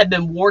Stern had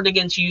been warned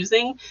against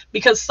using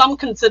because some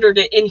considered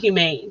it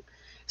inhumane.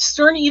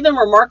 Stern even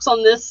remarks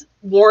on this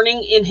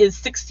warning in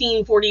his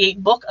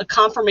 1648 book, A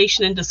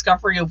Confirmation and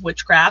Discovery of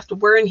Witchcraft,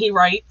 wherein he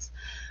writes,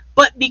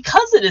 "But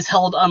because it is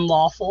held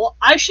unlawful,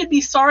 I should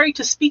be sorry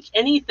to speak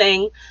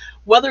anything,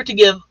 whether to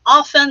give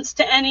offense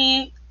to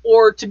any,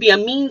 or to be a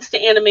means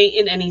to animate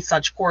in any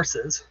such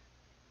courses."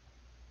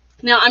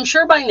 Now, I'm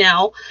sure by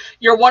now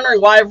you're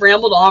wondering why I've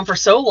rambled on for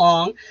so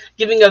long,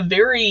 giving a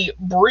very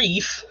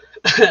brief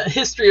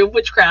history of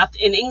witchcraft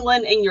in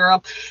England and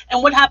Europe,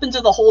 and what happened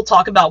to the whole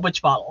talk about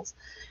witch bottles.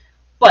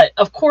 But,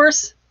 of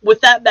course, with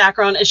that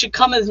background, it should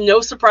come as no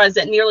surprise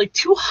that nearly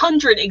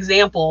 200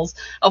 examples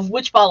of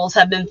witch bottles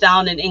have been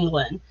found in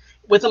England,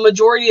 with a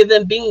majority of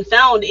them being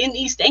found in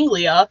East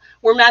Anglia,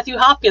 where Matthew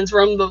Hopkins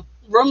roamed the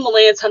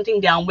lands hunting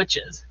down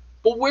witches.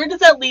 But where does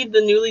that leave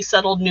the newly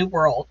settled New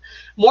World?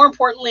 More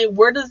importantly,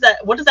 what does that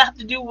have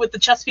to do with the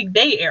Chesapeake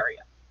Bay area?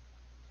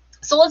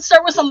 So let's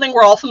start with something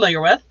we're all familiar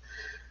with.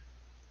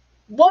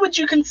 What would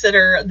you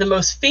consider the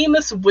most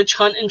famous witch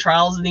hunt and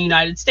trials in the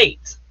United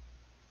States?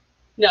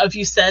 Now, if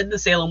you said the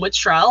Salem witch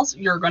trials,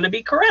 you're going to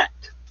be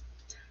correct.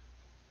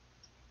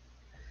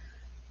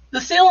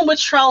 The Salem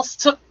witch trials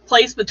took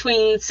place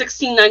between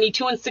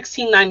 1692 and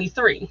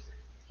 1693.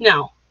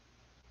 Now,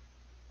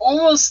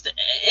 almost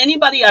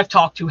anybody I've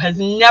talked to has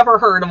never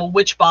heard of a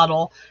witch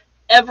bottle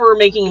ever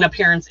making an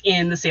appearance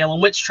in the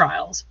Salem witch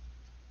trials.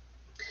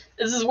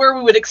 This is where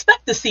we would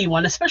expect to see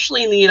one,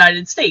 especially in the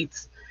United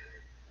States.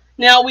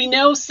 Now, we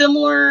know,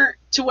 similar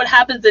to what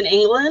happens in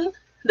England,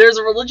 there's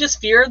a religious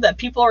fear that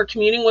people are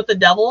communing with the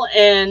devil,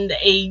 and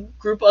a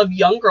group of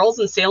young girls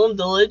in Salem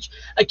Village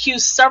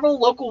accused several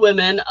local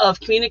women of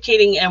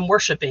communicating and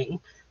worshiping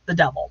the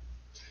devil.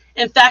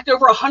 In fact,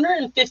 over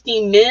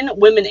 150 men,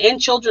 women, and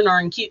children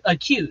are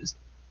accused.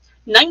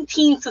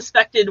 19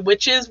 suspected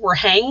witches were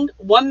hanged,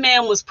 1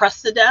 man was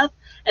pressed to death,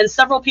 and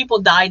several people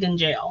died in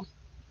jail.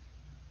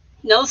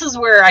 Now, this is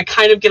where I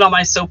kind of get on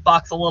my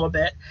soapbox a little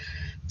bit.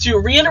 To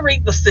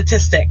reiterate the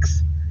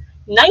statistics,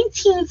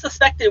 19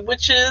 suspected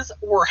witches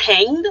were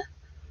hanged,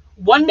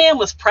 1 man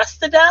was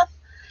pressed to death,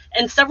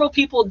 and several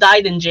people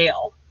died in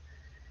jail.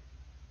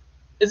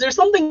 Is there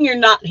something you're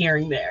not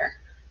hearing there?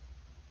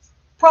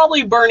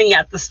 Probably burning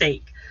at the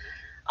stake.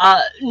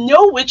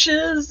 No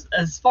witches,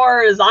 as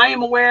far as I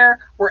am aware,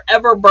 were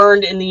ever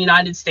burned in the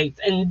United States,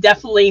 and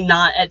definitely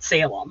not at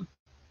Salem.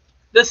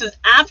 This is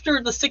after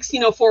the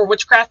 1604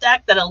 Witchcraft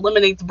Act that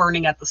eliminates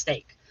burning at the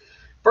stake.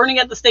 Burning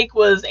at the stake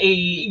was a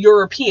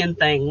European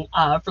thing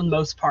for the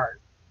most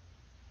part.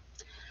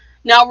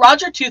 Now,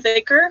 Roger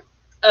Toothaker,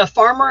 a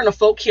farmer and a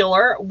folk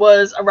healer,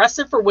 was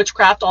arrested for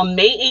witchcraft on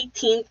May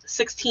 18th,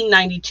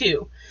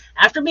 1692,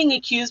 after being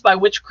accused of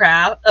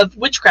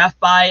witchcraft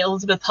by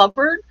Elizabeth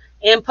Hubbard,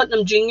 Ann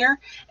Putnam Jr.,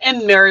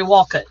 and Mary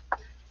Walcott.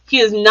 He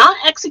is not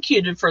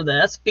executed for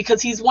this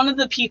because he's one of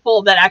the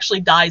people that actually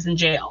dies in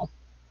jail.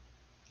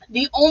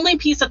 The only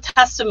piece of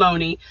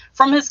testimony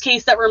from his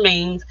case that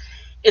remains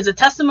is a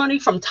testimony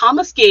from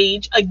Thomas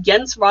Gage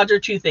against Roger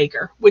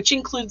Toothaker, which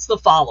includes the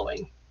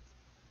following.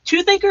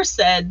 Toothaker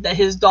said that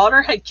his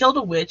daughter had killed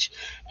a witch,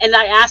 and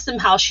I asked him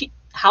how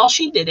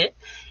she did it,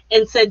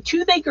 and said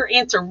Toothaker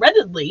answered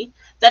readily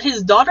that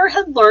his daughter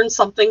had learned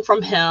something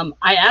from him.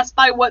 I asked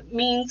by what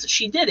means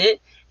she did it,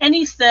 and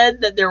he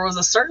said that there was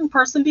a certain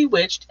person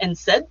bewitched, and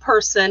said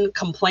person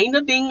complained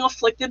of being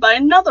afflicted by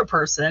another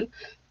person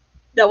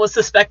that was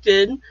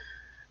suspected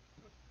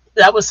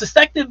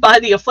by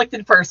the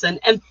afflicted person,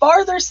 and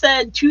farther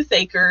said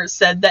Toothaker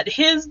said that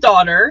his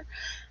daughter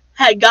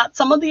had got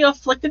some of the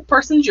afflicted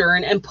person's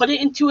urine and put it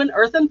into an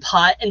earthen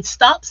pot and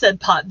stopped said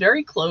pot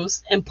very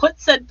close and put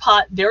said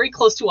pot very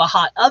close to a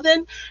hot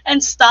oven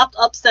and stopped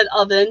up said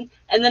oven,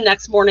 and the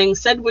next morning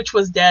said witch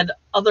was dead.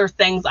 Other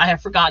things I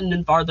have forgotten,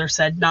 and farther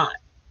said not.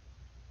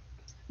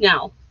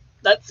 Now,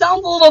 that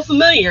sounds a little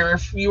familiar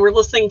if you were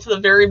listening to the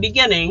very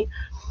beginning.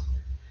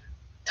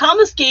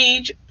 Thomas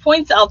Gage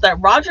points out that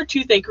Roger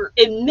Toothaker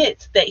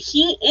admits that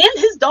he and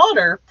his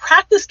daughter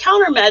practiced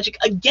counter magic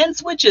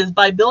against witches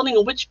by building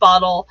a witch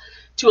bottle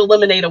to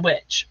eliminate a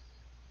witch.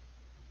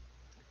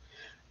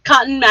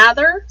 Cotton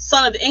Mather,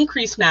 son of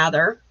Increase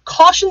Mather,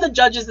 cautioned the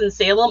judges in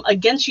Salem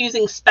against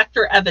using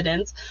specter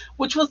evidence,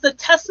 which was the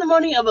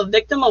testimony of a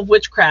victim of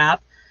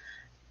witchcraft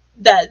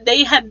that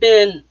they had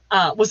been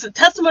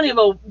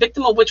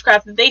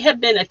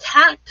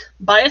attacked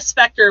by a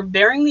specter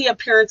bearing the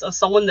appearance of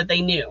someone that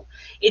they knew.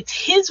 It's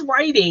his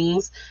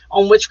writings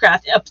on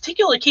witchcraft, a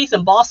particular case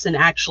in Boston,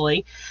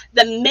 actually,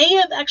 that may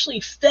have actually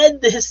fed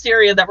the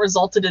hysteria that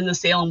resulted in the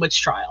Salem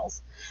witch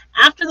trials.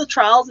 After the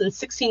trials in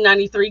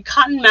 1693,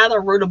 Cotton Mather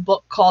wrote a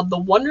book called The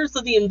Wonders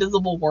of the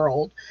Invisible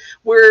World,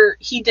 where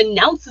he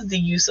denounces the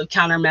use of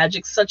counter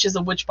magic, such as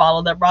a witch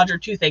bottle that Roger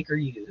Toothaker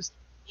used.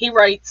 He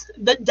writes,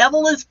 "The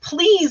devil is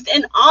pleased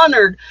and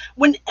honored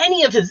when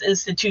any of his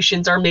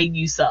institutions are made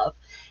use of.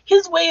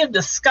 This way of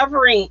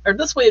discovering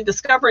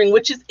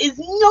witches is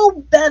no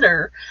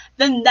better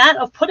than that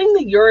of putting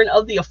the urine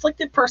of the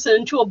afflicted person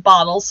into a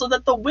bottle so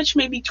that the witch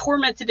may be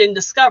tormented and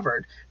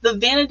discovered. The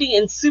vanity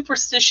and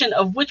superstition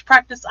of witch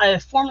practice I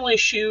have formerly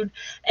eschewed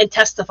and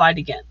testified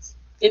against."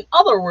 In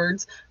other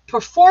words,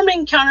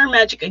 performing counter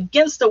magic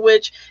against a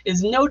witch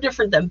is no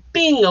different than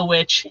being a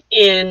witch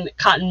in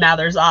Cotton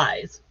Mather's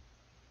eyes.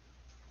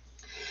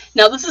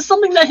 Now, this is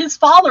something that his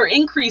father,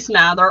 Increase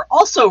Mather,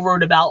 also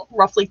wrote about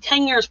roughly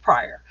 10 years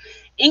prior.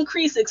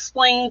 Increase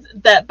explains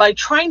that by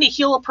trying to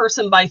heal a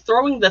person by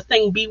throwing the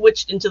thing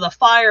bewitched into the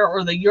fire,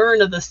 or the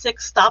urine of the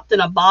sick stopped in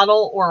a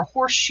bottle, or a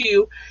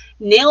horseshoe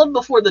nailed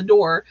before the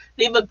door,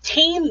 they've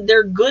obtained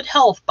their good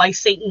health by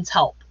Satan's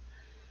help.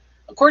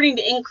 According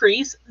to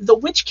Increase, the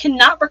witch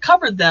cannot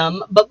recover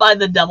them but by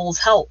the devil's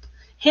help.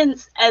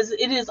 Hence, as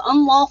it is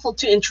unlawful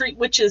to entreat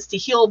witches to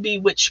heal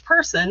bewitched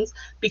persons,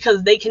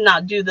 because they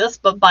cannot do this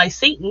but by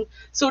Satan,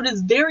 so it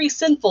is very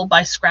sinful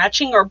by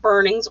scratching or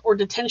burnings or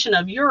detention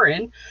of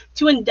urine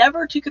to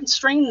endeavor to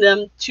constrain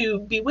them to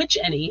bewitch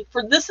any,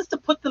 for this is to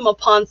put them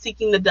upon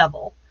seeking the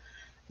devil.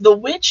 The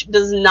witch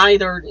does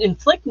neither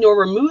inflict nor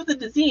remove the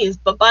disease,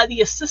 but by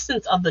the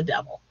assistance of the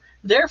devil.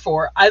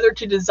 Therefore, either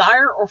to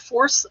desire or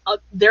force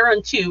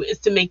thereunto is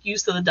to make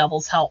use of the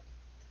devil's help.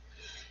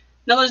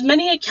 Now, there's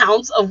many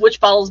accounts of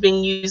witch bottles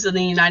being used in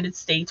the United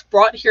States,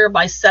 brought here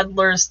by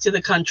settlers to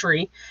the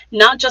country,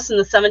 not just in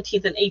the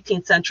 17th and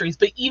 18th centuries,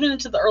 but even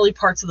into the early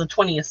parts of the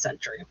 20th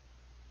century.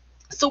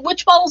 So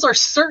witch bottles are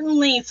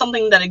certainly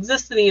something that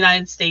exists in the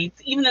United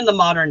States, even in the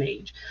modern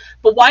age.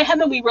 But why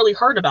haven't we really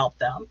heard about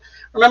them?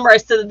 Remember, I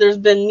said that there's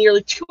been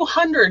nearly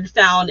 200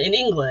 found in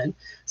England.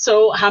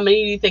 So how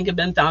many do you think have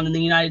been found in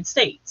the United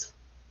States?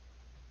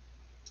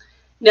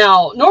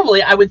 Now,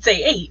 normally I would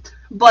say 8,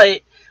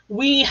 but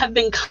we have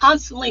been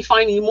constantly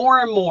finding more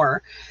and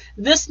more.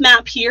 This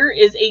map here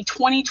is a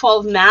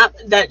 2012 map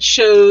that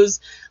shows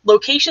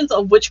locations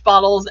of witch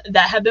bottles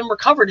that have been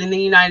recovered in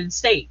the United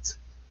States.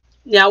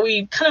 Now,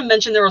 we kind of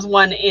mentioned there was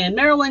one in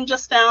Maryland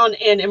just found,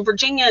 and in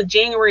Virginia,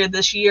 January of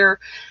this year,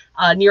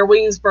 near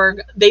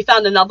Williamsburg, they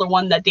found another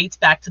one that dates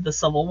back to the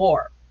Civil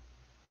War.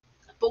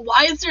 But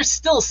why is there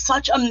still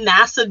such a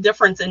massive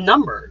difference in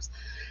numbers?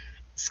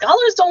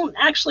 Scholars don't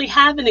actually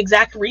have an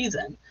exact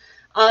reason.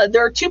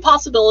 There are 2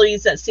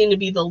 possibilities that seem to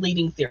be the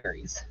leading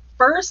theories.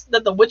 First,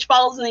 that the witch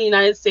bottles in the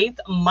United States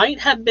might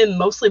have been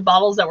mostly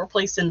bottles that were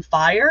placed in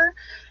fire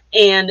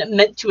and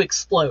meant to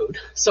explode.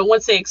 So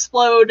once they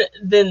explode,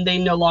 then they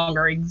no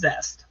longer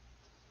exist.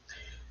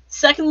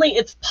 Secondly,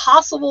 it's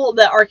possible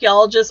that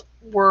archaeologists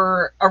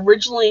were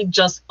originally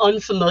just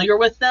unfamiliar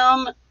with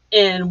them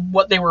and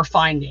what they were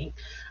finding.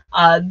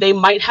 They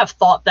might have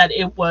thought that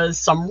it was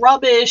some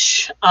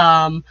rubbish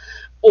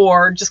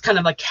or just kind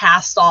of a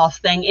cast-off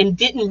thing and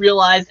didn't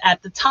realize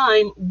at the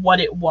time what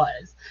it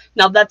was.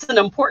 Now, that's an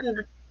important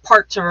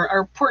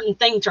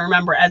thing to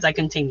remember as I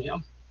continue.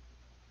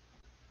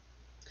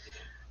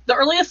 The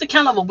earliest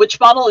account of a witch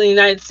bottle in the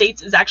United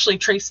States is actually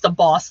traced to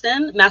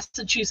Boston,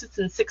 Massachusetts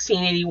in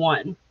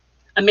 1681.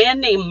 A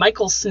man named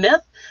Michael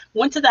Smith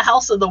went to the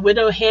house of the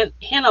widow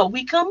Hannah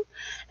Wickham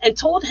and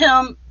told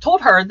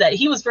her that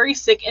he was very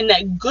sick and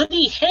that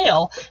Goody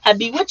Hale had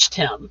bewitched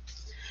him.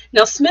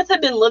 Now, Smith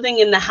had been living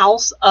in the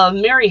house of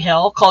Mary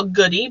Hale, called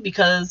Goody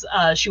because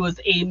she was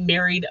a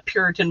married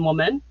Puritan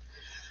woman.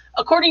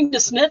 According to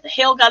Smith,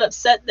 Hale got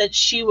upset that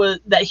he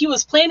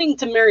was planning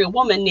to marry a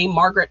woman named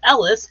Margaret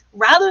Ellis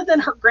rather than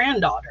her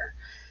granddaughter.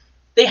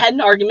 They had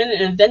an argument,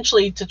 and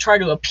eventually, to try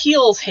to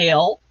appease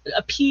Hale,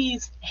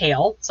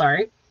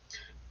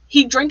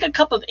 he drank a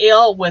cup of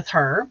ale with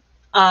her.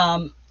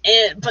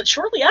 But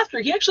shortly after,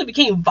 he actually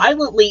became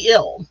violently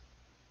ill.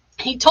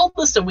 He told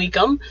this to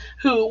Wickham,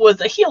 who was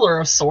a healer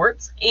of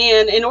sorts,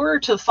 and in order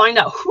to find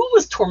out who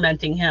was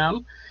tormenting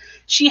him,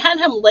 she had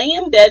him lay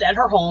in bed at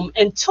her home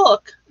and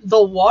took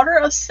the water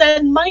of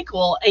said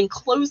Michael and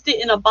closed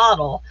it in a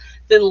bottle,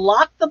 then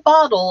locked the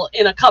bottle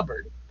in a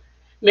cupboard.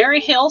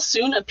 Mary Hale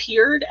soon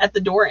appeared at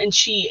the door, and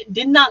she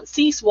did not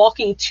cease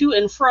walking to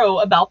and fro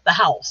about the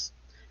house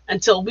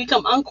until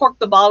Wickham uncorked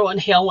the bottle and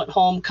Hale went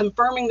home,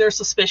 confirming their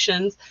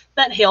suspicions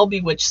that Hale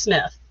bewitched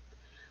Smith.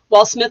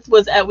 While Smith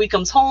was at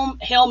Wickham's home,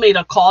 Hale made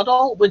a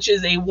caudle, which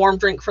is a warm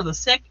drink for the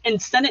sick, and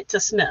sent it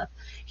to Smith.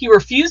 He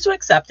refused to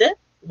accept it,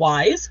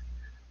 wise,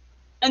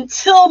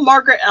 until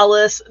Margaret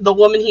Ellis, the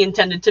woman he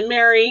intended to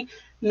marry,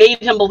 made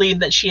him believe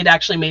that she had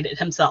actually made it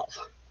himself.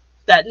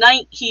 That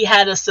night, he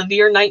had a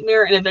severe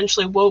nightmare and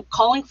eventually woke,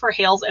 calling for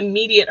Hale's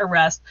immediate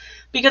arrest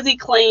because he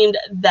claimed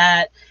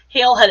that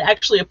Hale had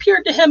actually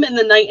appeared to him in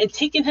the night and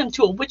taken him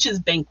to a witch's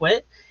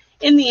banquet.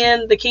 In the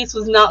end, the case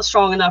was not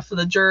strong enough for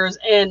the jurors,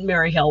 and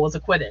Mary Hale was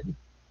acquitted.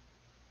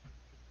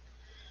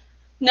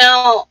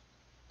 Now,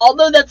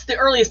 although that's the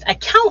earliest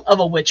account of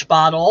a witch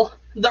bottle,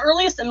 the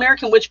earliest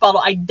American witch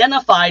bottle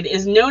identified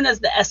is known as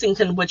the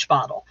Essington witch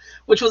bottle,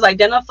 which was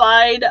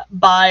identified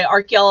by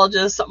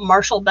archaeologist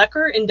Marshall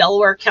Becker in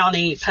Delaware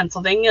County,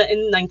 Pennsylvania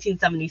in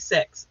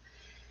 1976.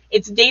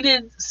 It's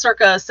dated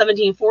circa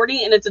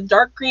 1740, and it's a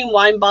dark green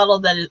wine bottle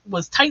that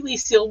was tightly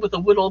sealed with a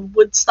whittled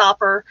wood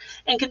stopper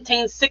and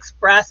contains 6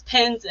 brass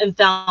pins and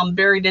found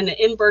buried in an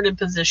inverted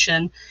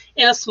position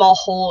in a small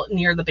hole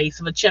near the base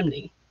of a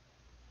chimney.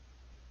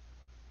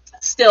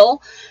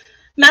 Still,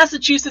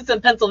 Massachusetts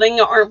and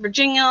Pennsylvania aren't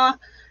Virginia.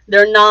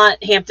 They're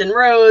not Hampton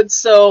Roads,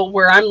 so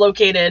where I'm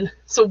located.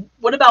 So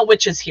what about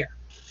witches here?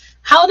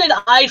 How did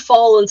I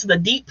fall into the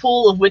deep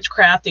pool of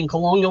witchcraft in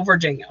colonial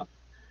Virginia?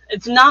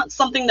 It's not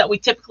something that we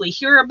typically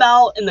hear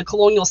about in the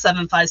colonial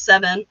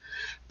 757,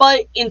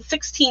 but in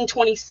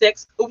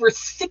 1626, over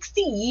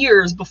 60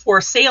 years before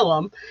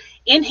Salem,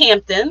 in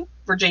Hampton,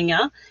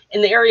 Virginia,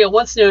 in the area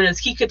once known as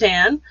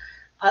Kecoughtan,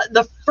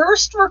 the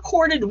first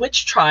recorded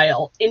witch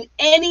trial in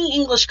any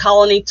English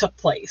colony took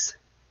place.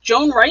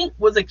 Joan Wright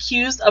was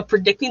accused of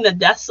predicting the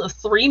deaths of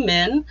 3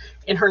 men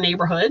in her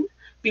neighborhood,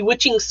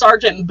 bewitching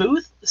Sergeant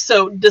Booth.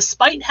 So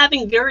despite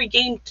having very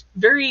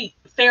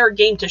fair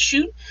game to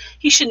shoot,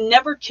 he should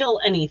never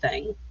kill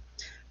anything,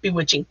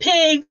 bewitching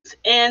pigs,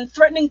 and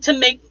threatening to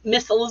make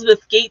Miss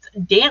Elizabeth Gates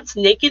dance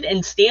naked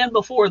and stand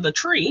before the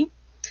tree,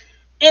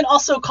 and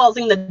also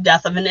causing the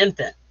death of an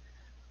infant.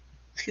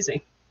 Excuse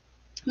me.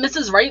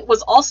 Mrs. Wright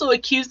was also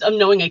accused of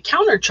knowing a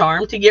counter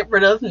charm to get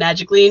rid of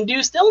magically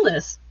induced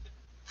illness,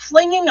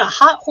 flinging a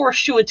hot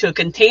horseshoe into a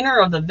container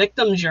of the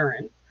victim's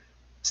urine.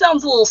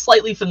 Sounds a little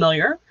slightly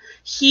familiar.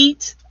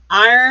 Heat,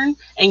 iron,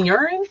 and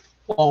urine?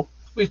 Well,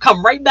 we've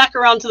come right back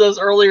around to those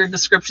earlier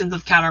descriptions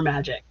of counter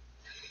magic.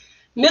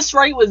 Miss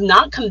Wright was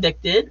not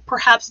convicted,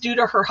 perhaps due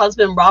to her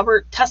husband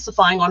Robert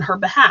testifying on her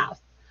behalf.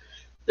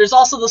 There's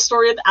also the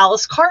story of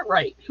Alice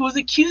Cartwright, who was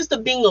accused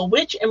of being a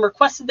witch and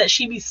requested that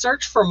she be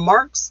searched for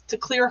marks to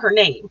clear her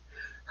name.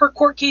 Her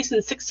court case in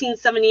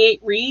 1678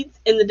 reads,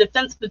 in the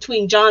defense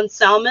between John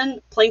Salmon,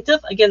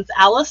 plaintiff, against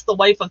Alice, the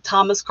wife of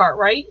Thomas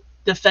Cartwright,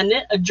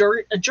 defendant, a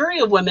jury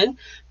of women,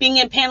 being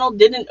impaneled,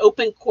 did in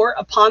open court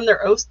upon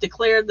their oaths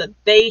declare that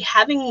they,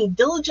 having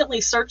diligently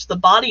searched the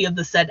body of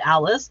the said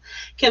Alice,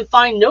 can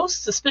find no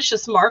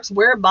suspicious marks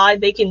whereby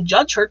they can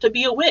judge her to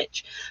be a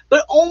witch,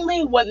 but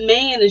only what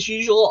may and is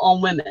usual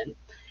on women.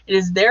 It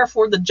is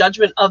therefore the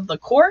judgment of the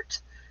court,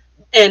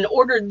 and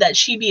ordered that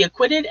she be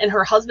acquitted, and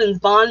her husband's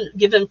bond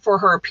given for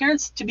her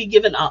appearance to be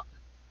given up.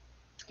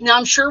 Now,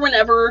 I'm sure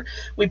whenever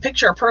we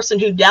picture a person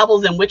who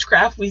dabbles in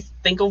witchcraft, we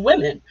think of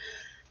women.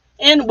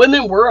 And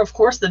women were, of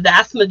course, the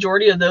vast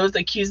majority of those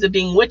accused of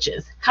being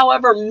witches.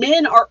 However,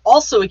 men are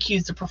also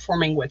accused of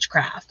performing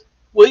witchcraft.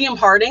 William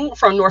Harding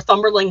from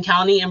Northumberland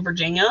County in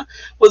Virginia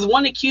was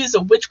one accused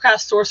of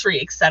witchcraft,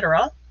 sorcery,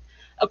 etc.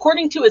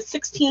 According to a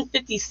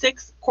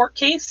 1656 court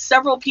case,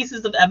 several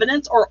pieces of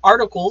evidence or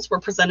articles were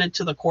presented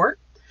to the court.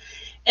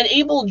 An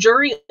able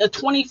jury of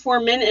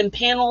 24 men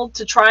impaneled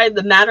to try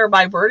the matter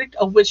by verdict,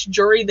 of which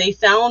jury they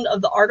found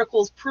of the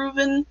articles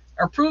proven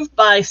or proved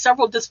by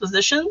several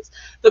dispositions.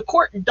 The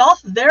court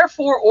doth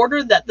therefore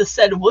order that the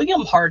said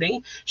William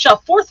Harding shall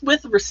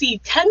forthwith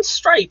receive 10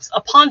 stripes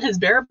upon his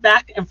bare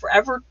back and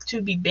forever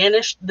to be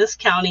banished this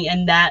county,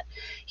 and that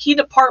he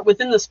depart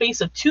within the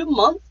space of 2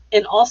 months,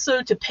 and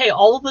also to pay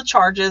all of the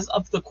charges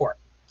of the court.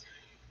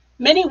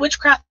 Many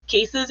witchcraft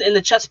cases in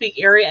the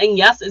Chesapeake area, and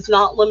yes, it's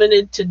not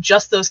limited to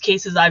just those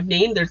cases I've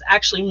named, there's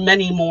actually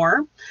many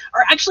more,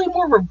 are actually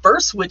more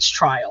reverse witch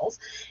trials.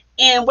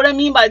 And what I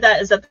mean by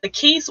that is that the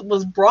case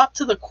was brought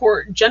to the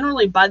court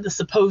generally by the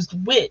supposed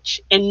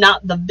witch and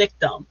not the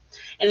victim.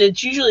 And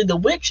it's usually the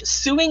witch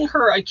suing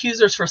her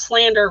accusers for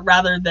slander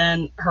rather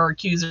than her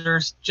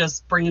accusers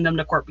just bringing them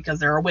to court because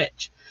they're a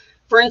witch.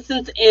 For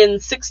instance, in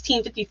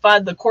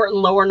 1655, the court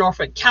in Lower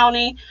Norfolk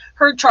County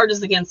heard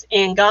charges against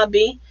Anne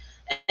Godby,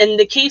 and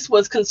the case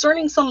was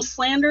concerning some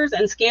slanders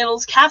and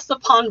scandals cast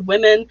upon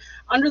women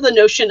under the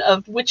notion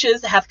of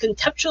witches have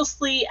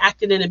contemptuously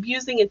acted in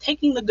abusing and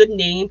taking the good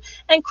name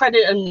and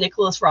credit of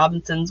Nicholas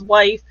Robinson's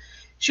wife.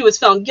 She was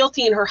found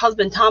guilty, and her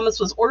husband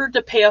Thomas was ordered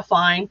to pay a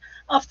fine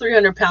of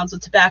 300 pounds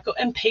of tobacco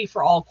and pay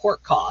for all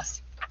court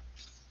costs.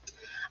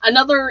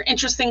 Another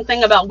interesting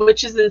thing about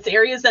witches in this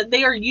area is that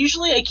they are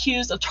usually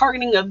accused of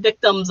targeting a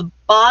victim's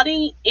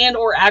body and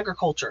or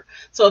agriculture,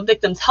 so a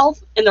victim's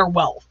health and their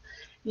wealth.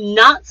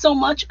 Not so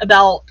much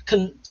about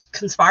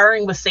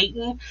conspiring with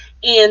Satan,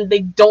 and they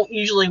don't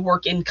usually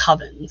work in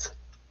covens.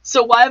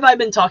 So why have I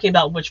been talking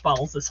about witch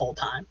bottles this whole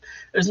time?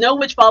 There's no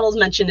witch bottles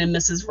mentioned in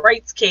Mrs.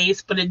 Wright's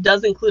case, but it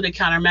does include a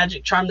counter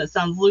magic charm that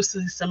sounds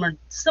loosely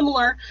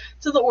similar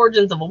to the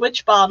origins of a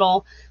witch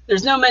bottle.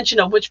 There's no mention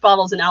of witch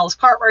bottles in Alice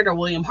Cartwright or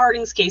William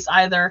Harding's case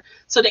either.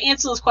 So to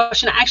answer this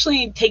question, I actually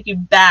need to take you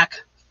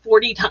back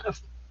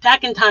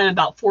in time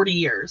about 40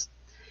 years.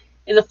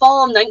 In the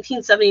fall of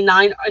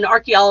 1979, an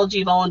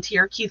archaeology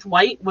volunteer, Keith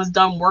White, was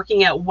done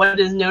working at what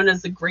is known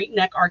as the Great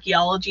Neck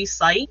Archaeology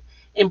Site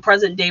in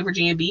present-day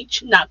Virginia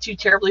Beach, not too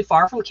terribly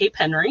far from Cape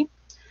Henry.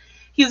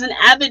 He was an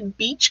avid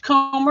beach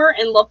comber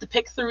and loved to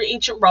pick through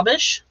ancient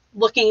rubbish,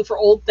 looking for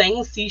old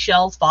things,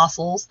 seashells,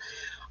 fossils.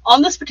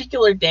 On this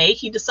particular day,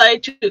 he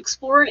decided to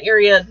explore an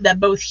area that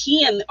both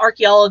he and the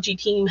archaeology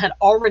team had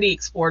already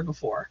explored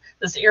before.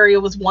 This area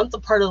was once a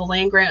part of the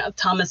land grant of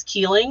Thomas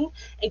Keeling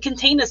and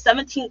contained a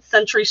 17th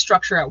century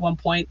structure at one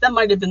point that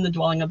might have been the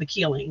dwelling of the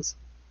Keelings.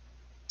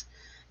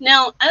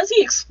 Now, as he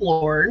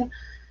explored,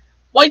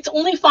 White's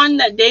only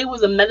find that day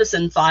was a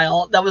medicine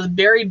phial that was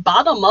buried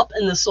bottom up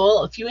in the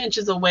soil a few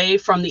inches away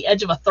from the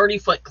edge of a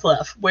 30-foot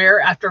cliff, where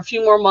after a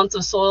few more months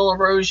of soil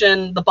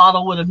erosion, the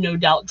bottle would have no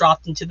doubt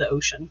dropped into the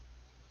ocean.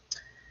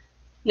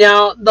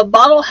 Now, the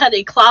bottle had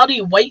a cloudy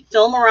white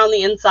film around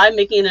the inside,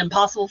 making it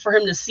impossible for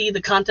him to see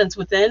the contents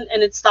within,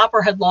 and its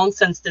stopper had long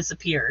since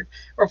disappeared,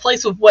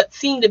 replaced with what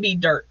seemed to be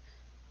dirt.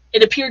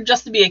 It appeared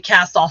just to be a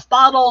cast-off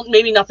bottle,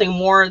 maybe nothing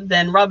more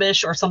than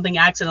rubbish or something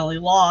accidentally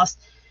lost.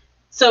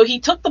 So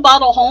he took the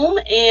bottle home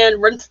and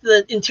rinsed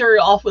the interior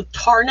off with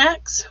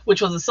Tarnex,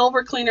 which was a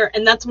silver cleaner,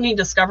 and that's when he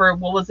discovered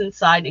what was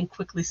inside and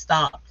quickly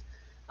stopped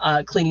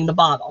cleaning the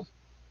bottle.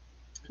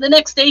 The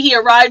next day, he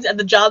arrived at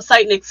the job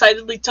site and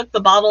excitedly took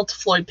the bottle to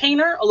Floyd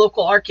Painter, a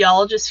local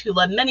archaeologist who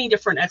led many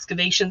different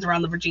excavations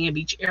around the Virginia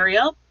Beach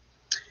area,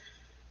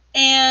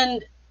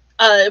 and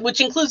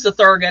which includes the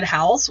Thorogood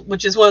House,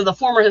 which is one of the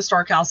former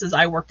historic houses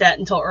I worked at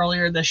until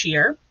earlier this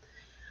year.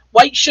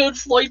 White showed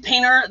Floyd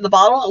Painter the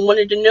bottle and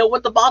wanted to know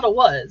what the bottle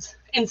was.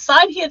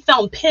 Inside, he had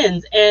found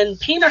pins, and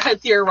Painter had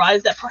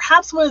theorized that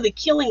perhaps one of the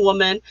Keeling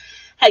women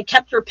had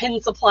kept her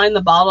pin supply in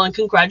the bottle and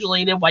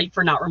congratulated White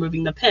for not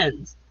removing the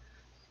pins.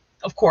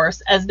 Of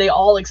course, as they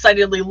all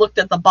excitedly looked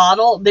at the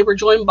bottle, they were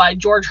joined by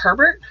George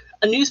Herbert,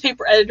 a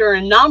newspaper editor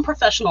and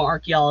non-professional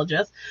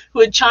archaeologist,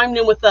 who had chimed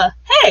in with a,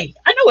 "Hey,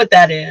 I know what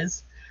that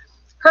is."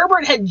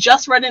 Herbert had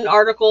just read an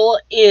article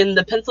in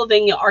the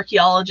Pennsylvania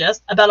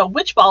Archaeologist about a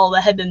witch bottle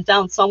that had been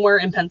found somewhere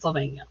in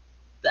Pennsylvania,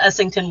 the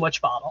Essington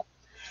witch bottle.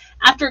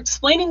 After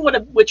explaining what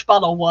a witch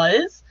bottle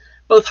was,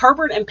 both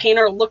Herbert and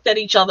Paynter looked at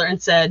each other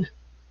and said,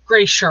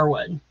 "Grace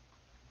Sherwood."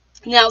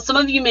 Now, some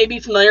of you may be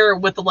familiar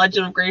with the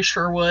legend of Grace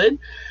Sherwood,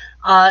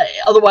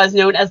 otherwise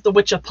known as the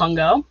Witch of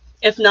Pungo.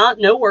 If not,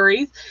 no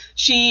worries.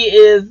 She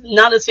is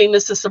not as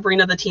famous as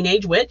Sabrina the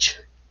Teenage Witch.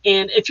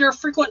 And if you're a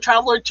frequent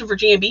traveler to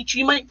Virginia Beach,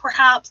 you might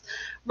perhaps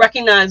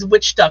recognize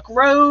Witch Duck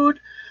Road,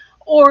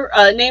 or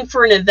named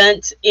for an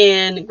event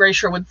in Grace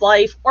Sherwood's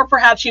life, or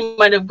perhaps you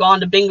might have gone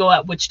to bingo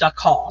at Witch Duck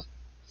Hall.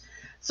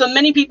 So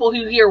many people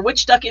who hear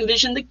witch duck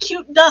envision the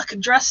cute duck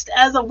dressed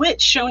as a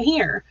witch shown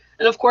here.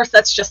 And of course,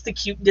 that's just the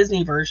cute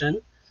Disney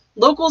version.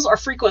 Locals or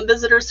frequent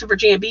visitors to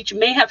Virginia Beach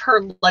may have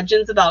heard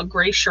legends about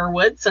Grace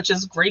Sherwood, such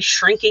as Grace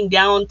shrinking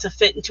down to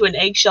fit into an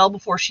eggshell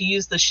before she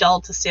used the shell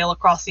to sail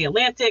across the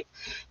Atlantic,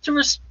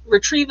 to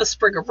retrieve a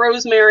sprig of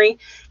rosemary,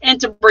 and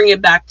to bring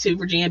it back to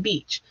Virginia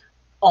Beach.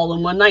 All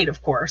in one night,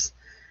 of course.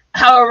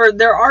 However,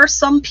 there are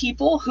some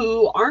people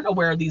who aren't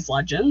aware of these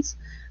legends.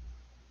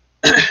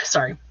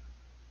 Sorry.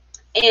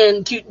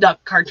 And Cute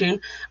Duck cartoon,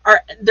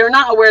 they're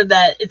not aware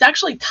that it's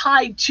actually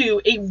tied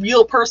to a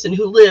real person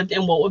who lived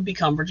in what would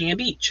become Virginia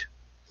Beach.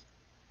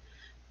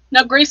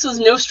 Now, Grace was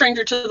no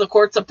stranger to the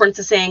courts of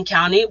Princess Anne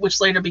County,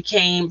 which later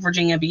became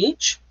Virginia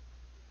Beach.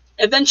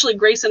 Eventually,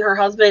 Grace and her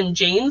husband,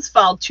 James,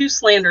 filed 2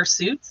 slander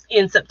suits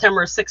in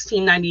September of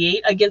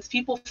 1698 against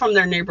people from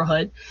their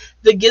neighborhood,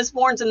 the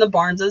Gisbornes and the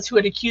Barneses, who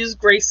had accused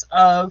Grace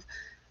of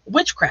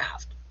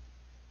witchcraft,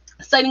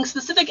 citing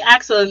specific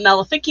acts of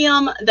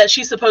maleficium that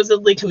she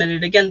supposedly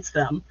committed against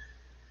them.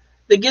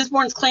 The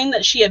Gisbornes claimed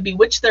that she had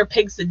bewitched their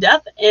pigs to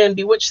death and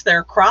bewitched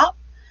their crop,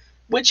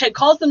 which had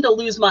caused them to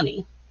lose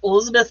money.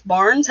 Elizabeth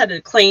Barnes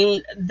had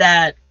claimed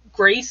that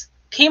Grace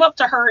came up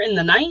to her in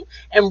the night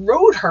and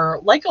rode her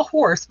like a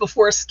horse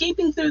before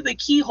escaping through the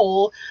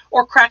keyhole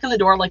or cracking the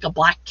door like a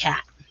black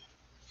cat.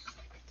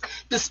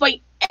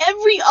 Despite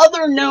every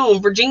other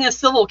known Virginia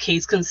civil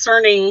case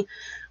concerning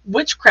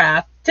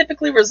witchcraft,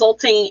 typically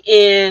resulting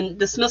in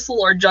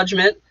dismissal or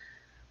judgment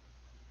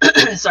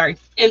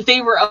in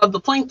favor of the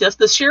plaintiff,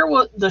 the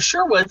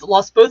Sherwoods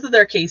lost both of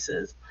their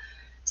cases.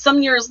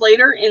 Some years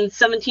later, in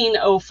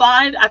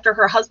 1705, after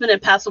her husband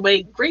had passed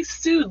away, Grace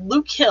sued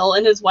Luke Hill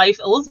and his wife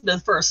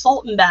Elizabeth for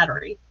assault and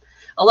battery,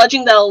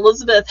 alleging that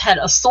Elizabeth had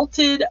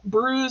assaulted,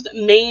 bruised,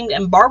 maimed,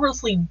 and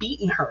barbarously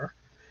beaten her.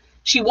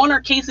 She won her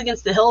case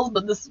against the Hills,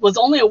 but this was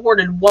only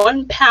awarded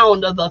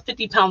 £1 of the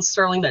 £50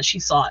 sterling that she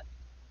sought.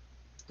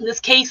 This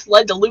case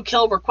led to Luke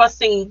Hill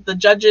requesting the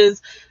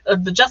justices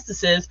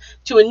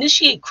to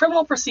initiate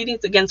criminal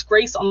proceedings against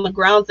Grace on the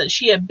grounds that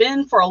she had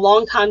been for a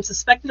long time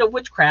suspected of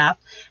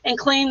witchcraft, and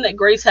claimed that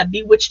Grace had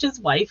bewitched his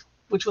wife,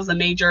 which was a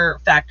major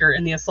factor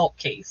in the assault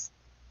case.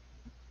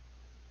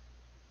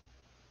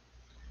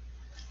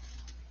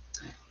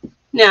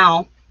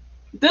 Now,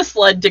 this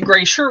led to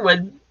Grace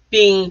Sherwood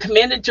being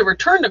commanded to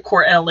return to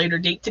court at a later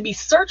date to be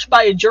searched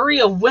by a jury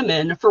of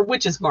women for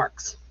witches'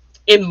 marks.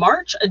 In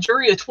March, a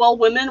jury of 12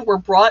 women were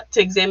brought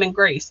to examine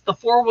Grace, the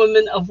 4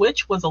 women of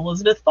which was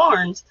Elizabeth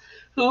Barnes,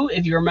 who,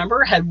 if you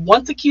remember, had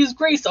once accused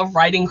Grace of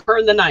riding her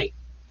in the night.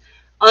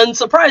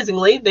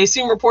 Unsurprisingly, they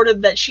soon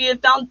reported that she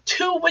had found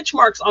 2 witch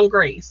marks on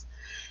Grace.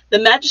 The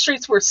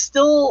magistrates were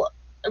still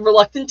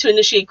reluctant to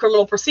initiate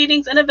criminal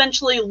proceedings, and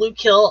eventually Luke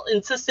Hill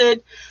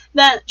insisted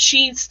that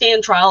she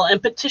stand trial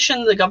and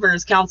petitioned the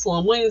Governor's Council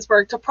in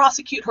Williamsburg to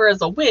prosecute her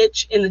as a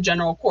witch in the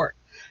general court.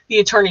 The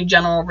Attorney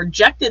General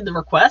rejected the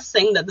request,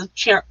 saying that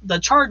the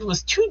charge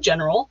was too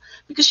general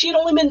because she had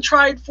only been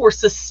tried for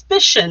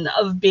suspicion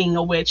of being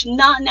a witch,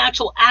 not an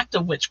actual act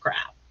of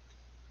witchcraft.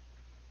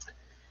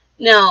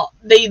 Now,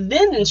 they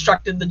then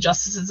instructed the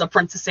justices of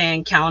Princess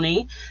Anne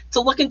County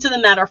to look into the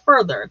matter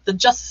further. The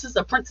justices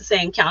of Princess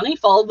Anne County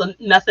followed the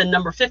method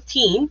number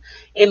 15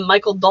 in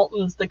Michael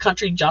Dalton's The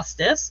Country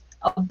Justice,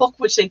 a book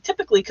which they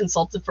typically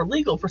consulted for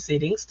legal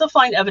proceedings to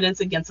find evidence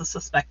against a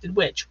suspected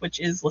witch, which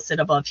is listed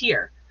above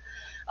here.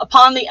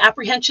 Upon the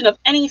apprehension of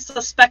any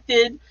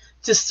suspected,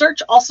 to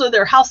search also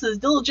their houses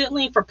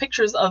diligently for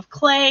pictures of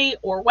clay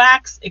or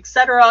wax,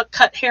 etc.,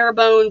 cut hair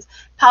bones,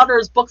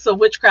 powders, books of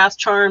witchcraft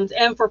charms,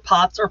 and for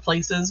pots or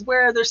places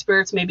where their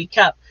spirits may be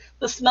kept,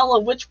 the smell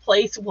of which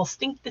place will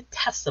stink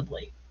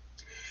detestably.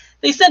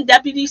 They sent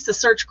deputies to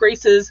search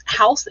Grace's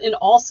house in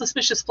all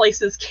suspicious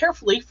places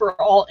carefully for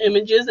all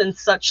images and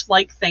such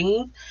like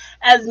things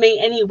as may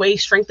any way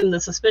strengthen the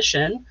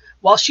suspicion,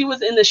 while she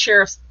was in the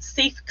sheriff's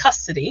safe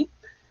custody,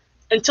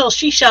 until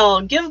she shall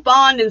give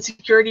bond and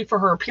security for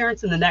her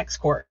appearance in the next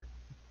court.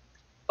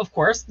 Of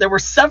course, there were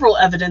several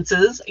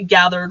evidences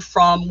gathered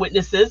from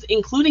witnesses,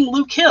 including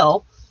Luke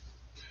Hill.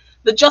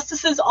 The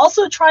justices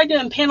also tried to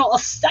impanel a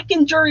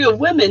second jury of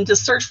women to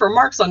search for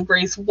marks on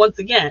Grace once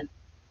again.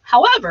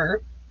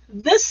 However,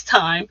 this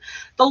time,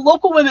 the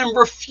local women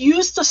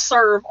refused to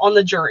serve on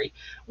the jury,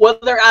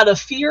 whether out of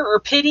fear or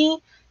pity,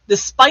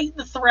 despite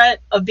the threat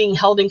of being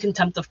held in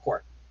contempt of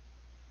court.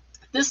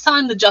 This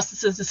time, the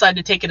justices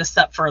decided to take it a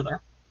step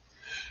further.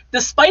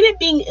 Despite it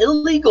being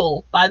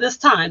illegal by this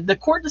time, the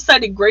court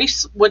decided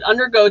Grace would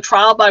undergo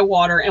trial by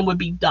water and would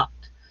be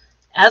ducked,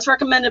 as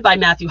recommended by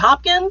Matthew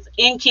Hopkins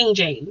and King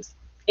James.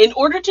 In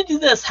order to do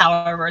this,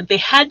 however, they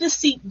had to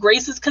seek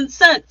Grace's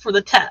consent for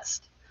the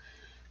test.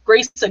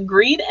 Grace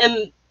agreed,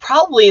 and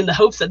probably in the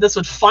hopes that this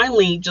would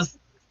finally just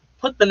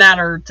put the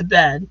matter to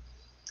bed.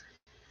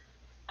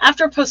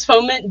 After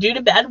postponement due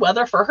to bad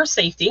weather for her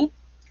safety,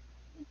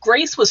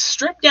 Grace was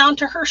stripped down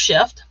to her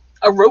shift.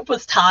 A rope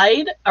was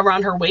tied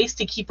around her waist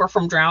to keep her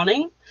from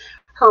drowning.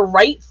 Her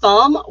right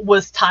thumb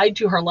was tied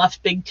to her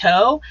left big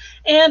toe,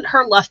 and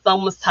her left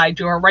thumb was tied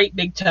to her right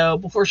big toe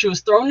before she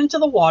was thrown into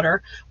the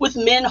water, with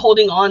men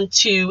holding on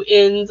to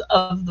ends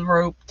of the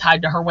rope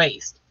tied to her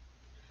waist.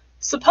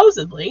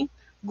 Supposedly,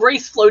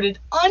 Grace floated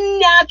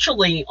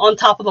unnaturally on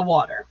top of the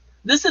water.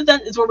 This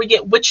event is where we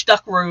get Witch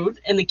Duck Road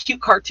and the cute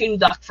cartoon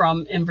duck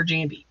from in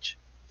Virginia Beach.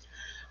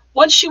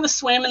 Once she was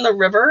swam in the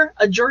river,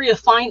 a jury of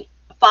 5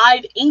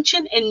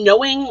 ancient and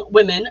knowing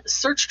women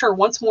searched her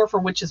once more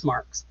for witches'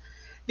 marks.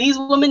 These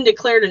women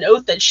declared an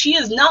oath that she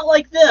is not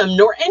like them,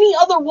 nor any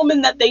other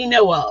woman that they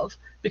know of,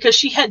 because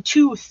she had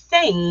 2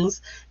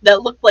 things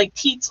that looked like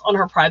teats on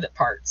her private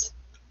parts.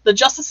 The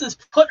justices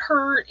put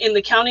her in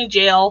the county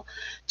jail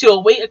to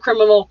await a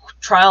criminal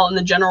trial in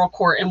the general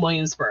court in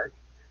Williamsburg.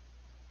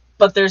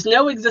 But there's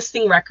no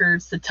existing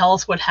records to tell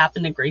us what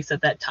happened to Grace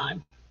at that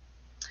time.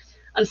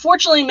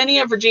 Unfortunately, many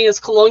of Virginia's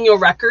colonial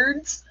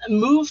records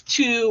moved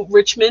to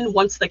Richmond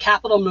once the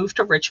capital moved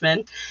to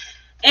Richmond.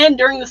 And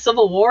during the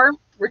Civil War,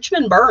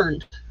 Richmond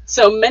burned.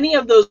 So many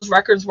of those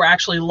records were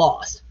actually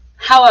lost.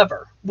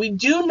 However, we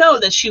do know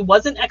that she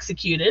wasn't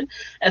executed,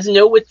 as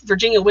no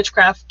Virginia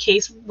witchcraft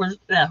case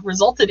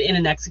resulted in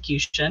an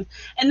execution,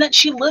 and that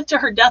she lived to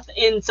her death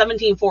in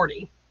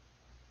 1740.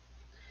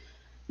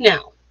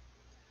 Now,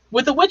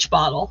 with a witch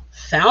bottle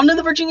found in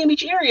the Virginia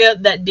Beach area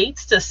that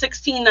dates to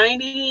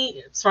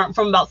 1690,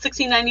 from about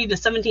 1690 to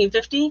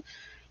 1750,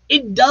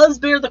 it does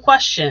bear the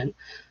question,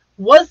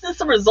 was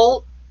this a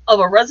result of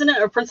a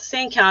resident of Princess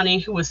Anne County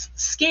who was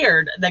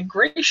scared that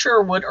Grace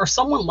Sherwood or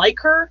someone like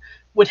her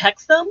would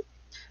hex them?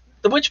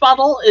 The witch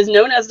bottle is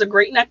known as the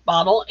Great Neck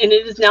Bottle, and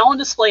it is now on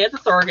display at the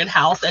Thurgood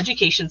House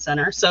Education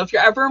Center. So if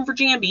you're ever in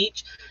Virginia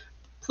Beach,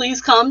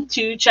 please come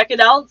to check it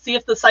out, see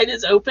if the site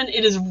is open.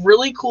 It is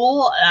really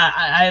cool.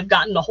 I have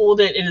gotten to hold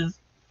it. It is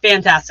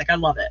fantastic. I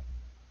love it.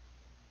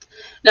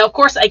 Now, of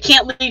course, I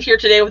can't leave here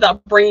today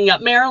without bringing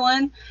up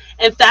Maryland.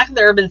 In fact,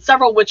 there have been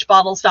several witch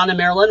bottles found in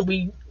Maryland.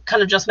 We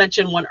kind of just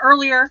mentioned one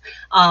earlier,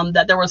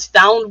 that there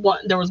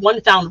was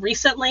one found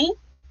recently.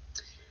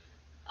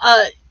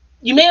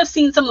 You may have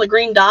seen some of the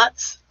green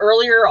dots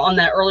earlier on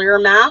that earlier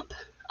map.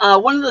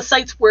 One of the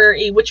sites where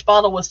a witch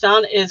bottle was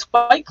found is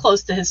quite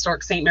close to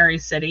historic St.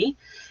 Mary's City,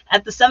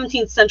 at the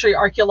 17th century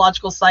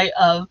archaeological site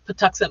of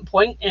Patuxent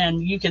Point,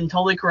 and you can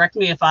totally correct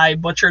me if I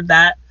butchered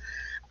that.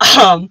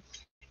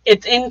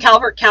 It's in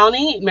Calvert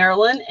County,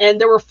 Maryland, and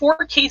there were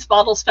 4 case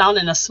bottles found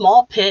in a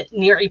small pit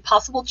near a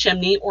possible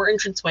chimney or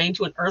entranceway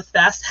into an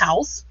earth-vast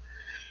house.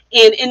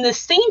 And in the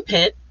same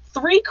pit,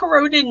 3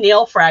 corroded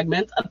nail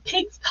fragments, a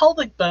pig's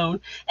pelvic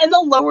bone, and the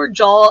lower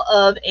jaw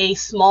of a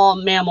small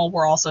mammal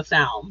were also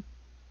found.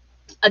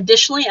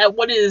 Additionally, at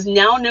what is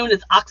now known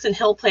as Oxon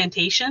Hill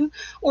Plantation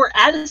or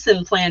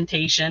Addison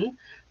Plantation,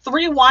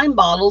 3 wine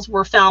bottles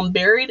were found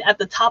buried at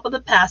the top of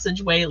the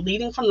passageway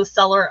leading from the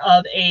cellar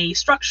of a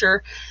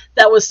structure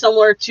that was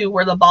similar to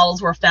where the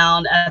bottles were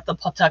found at the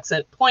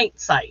Patuxent Point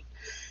site.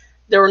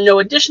 There were no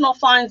additional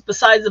finds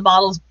besides the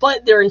bottles,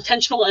 but their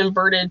intentional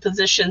inverted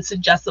position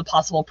suggests a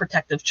possible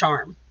protective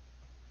charm.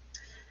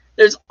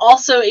 There's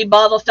also a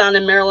bottle found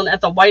in Maryland at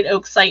the White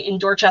Oak site in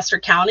Dorchester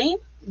County.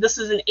 This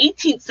is an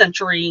 18th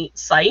century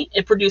site.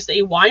 It produced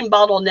a wine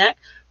bottle neck,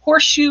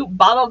 horseshoe,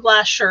 bottle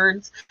glass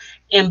sherds,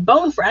 and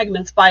bone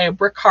fragments by a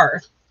brick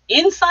hearth.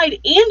 Inside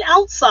and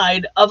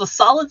outside of a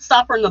solid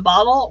stopper in the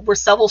bottle were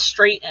several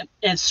straight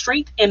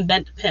and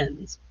bent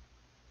pins.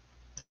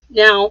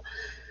 Now,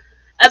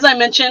 as I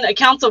mentioned,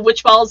 accounts of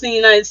witch bottles in the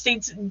United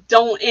States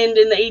don't end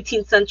in the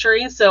 18th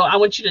century, so I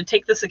want you to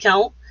take this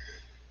account.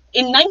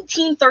 In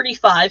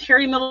 1935,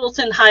 Harry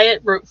Middleton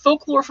Hyatt wrote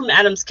Folklore from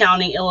Adams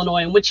County,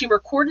 Illinois, in which he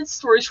recorded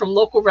stories from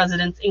local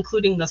residents,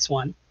 including this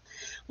one.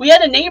 We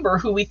had a neighbor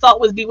who we thought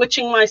was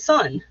bewitching my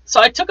son.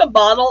 So I took a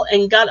bottle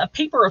and got a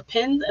paper of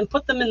pins and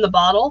put them in the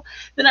bottle.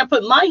 Then I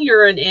put my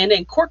urine in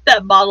and corked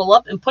that bottle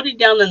up and put it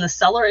down in the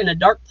cellar in a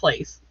dark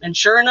place. And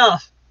sure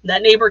enough,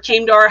 that neighbor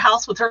came to our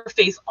house with her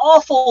face all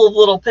full of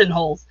little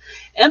pinholes.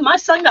 And my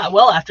son got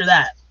well after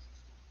that.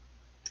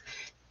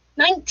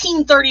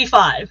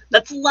 1935,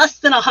 that's less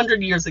than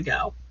 100 years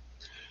ago.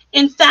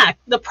 In fact,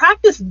 the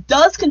practice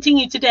does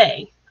continue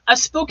today. I've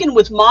spoken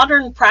with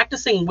modern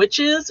practicing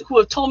witches who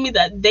have told me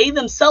that they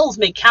themselves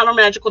make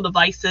countermagical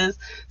devices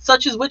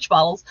such as witch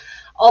bottles,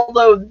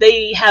 although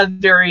they have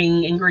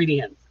varying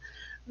ingredients.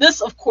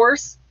 This, of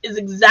course, is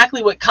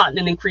exactly what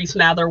Cotton and Crease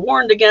Mather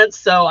warned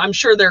against, so I'm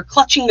sure they're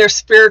clutching their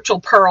spiritual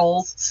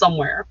pearls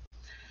somewhere.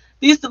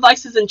 These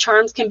devices and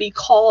charms can be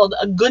called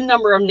a good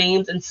number of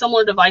names, and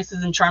similar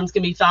devices and charms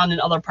can be found in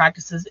other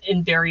practices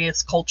in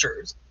various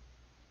cultures.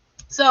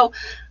 So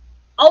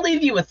I'll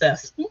leave you with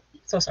this.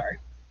 So sorry.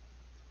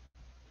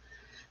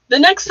 The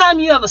next time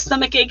you have a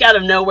stomach ache out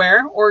of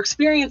nowhere or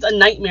experience a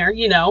nightmare,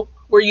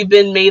 where you've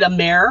been made a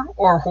mare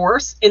or a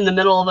horse in the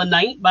middle of a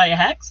night by a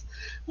hex,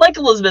 like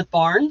Elizabeth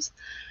Barnes,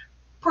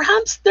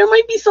 perhaps there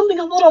might be something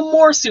a little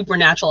more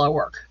supernatural at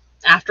work.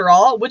 After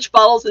all, witch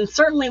bottles and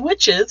certainly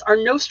witches are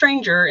no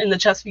stranger in the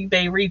Chesapeake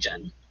Bay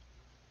region.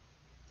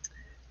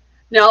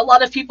 Now, a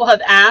lot of people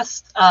have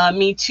asked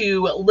me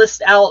to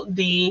list out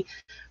the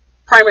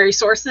primary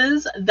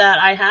sources that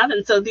I have,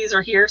 and so these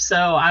are here, so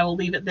I will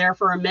leave it there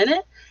for a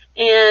minute,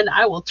 and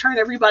I will turn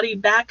everybody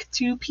back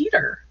to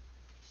Peter.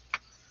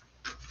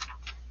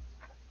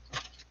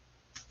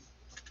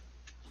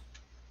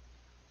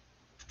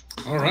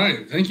 All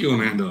right. Thank you,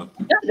 Amanda.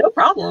 Yeah, no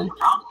problem.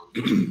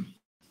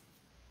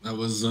 That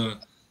was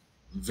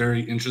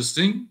very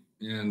interesting,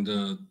 and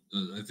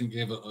I think you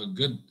have a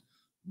good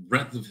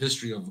breadth of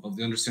history of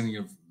the understanding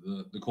of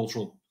the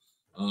cultural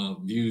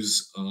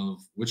views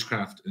of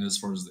witchcraft as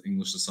far as the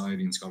English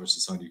society and Scottish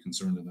society are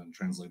concerned, and then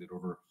translated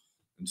over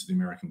into the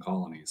American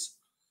colonies.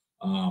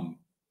 And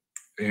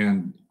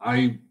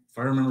if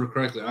I remember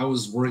correctly, I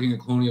was working at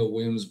Colonial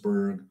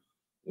Williamsburg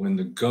when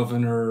the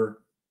governor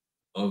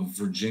of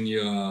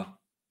Virginia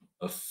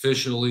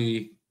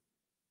officially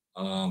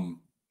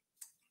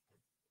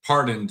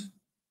pardoned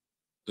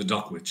the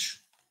Duck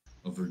Witch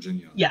of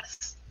Virginia.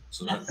 Yes.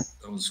 So yes.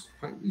 That was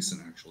quite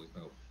recent, actually,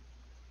 about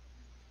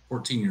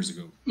 14 years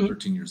ago,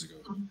 13 years ago.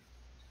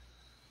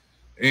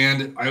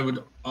 And I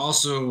would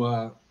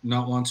also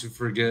not want to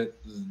forget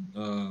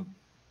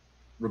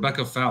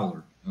Rebecca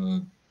Fowler.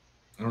 I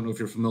don't know if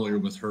you're familiar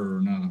with her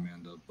or not,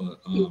 Amanda,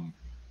 but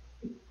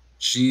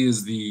she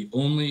is the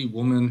only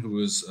woman who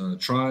was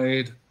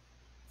tried,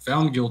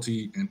 found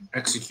guilty, and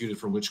executed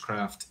for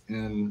witchcraft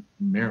in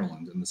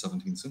Maryland in the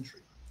 17th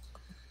century.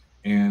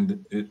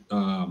 And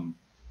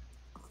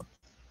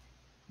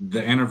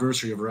the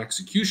anniversary of her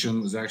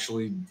execution was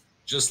actually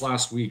just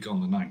last week on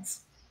the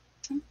 9th.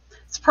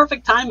 It's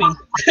perfect timing.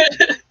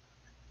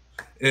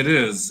 It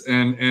is,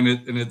 and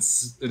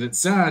it's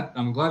sad.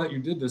 I'm glad that you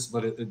did this,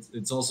 but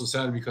it's also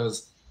sad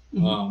because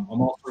I'm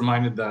also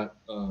reminded that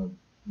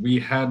we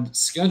had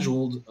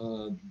scheduled.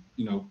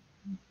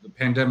 The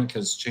pandemic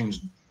has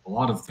changed a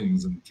lot of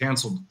things and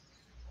canceled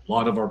a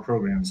lot of our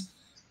programs,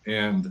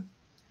 and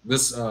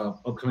this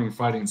upcoming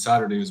Friday and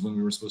Saturday is when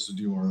we were supposed to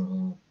do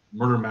our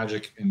Murder,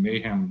 Magic, and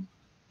Mayhem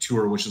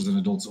tour, which is an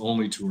adults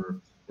only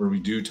tour, where we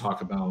do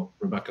talk about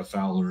Rebecca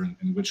Fowler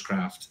and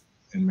witchcraft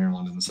in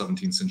Maryland in the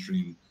 17th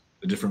century, and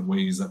the different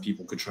ways that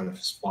people could try to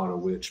spot a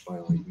witch by,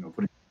 like,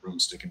 putting a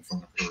broomstick in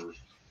front of her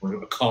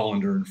or a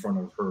colander in front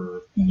of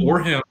her or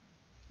him.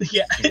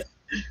 Yeah.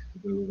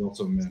 There was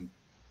also men.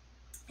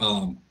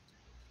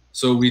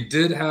 So we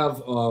did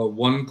have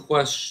one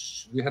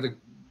question. We had let's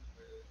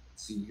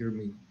see here. Let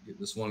me get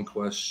this one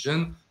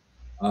question.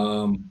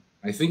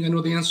 I think I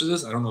know the answer to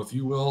this. I don't know if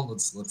you will.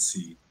 Let's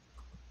see.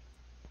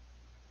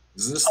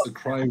 Is this the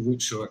Cry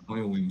Witch show at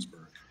Colonial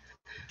Williamsburg?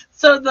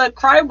 So the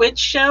Cry Witch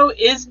show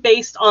is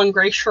based on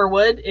Grace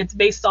Sherwood. It's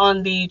based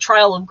on the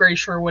trial of Grace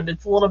Sherwood.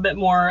 It's a little bit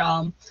more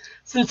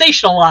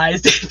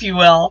sensationalized, if you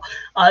will.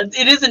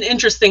 It is an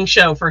interesting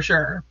show for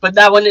sure, but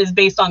that one is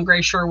based on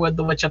Grace Sherwood,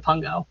 the Witch of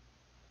Pungo.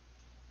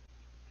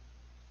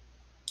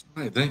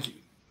 All right, thank you.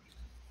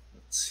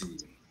 Let's see.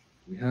 Do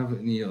we have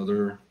any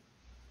other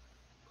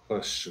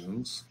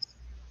questions?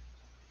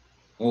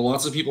 Well,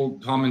 lots of people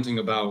commenting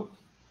about.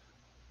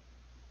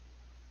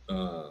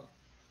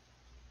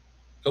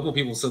 A couple of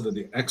people said that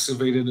they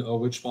excavated a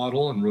witch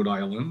bottle in Rhode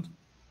Island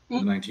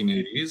in the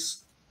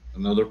 1980s.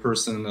 Another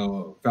person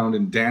found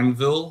in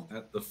Danville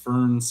at the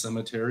Fern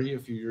Cemetery a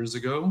few years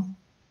ago.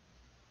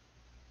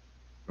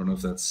 I don't know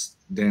if that's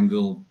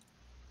Danville,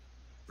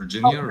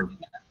 Virginia, or.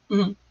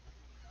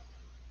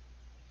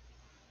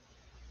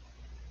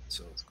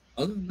 So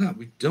other than that,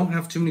 we don't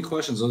have too many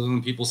questions other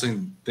than people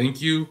saying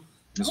thank you.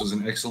 This was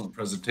an excellent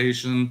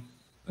presentation.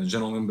 A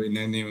gentleman by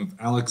the name of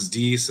Alex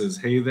D says,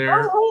 "Hey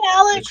there." Oh, hey,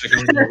 Alex. Check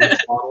out the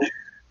bottle.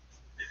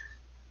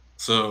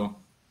 So,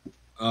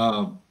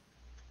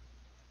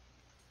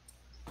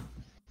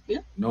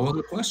 no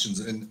other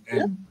questions, and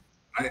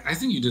I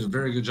think you did a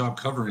very good job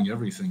covering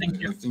everything.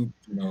 I think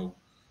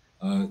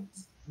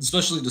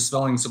especially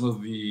dispelling some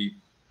of the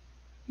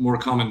more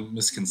common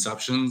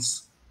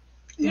misconceptions.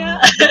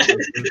 Yeah.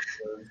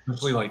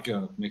 Especially like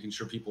making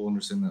sure people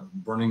understand that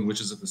burning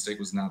witches at the stake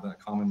was not that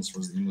common as far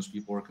as the English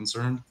people are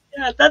concerned.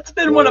 Yeah, that's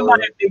been one of my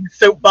big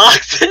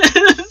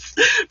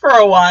soapboxes for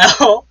a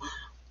while.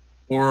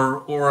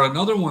 Or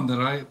another one that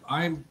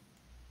I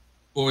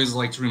always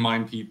like to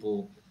remind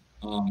people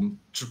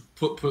to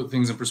put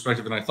things in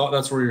perspective, and I thought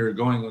that's where you're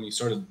going when you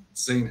started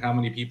saying how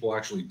many people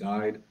actually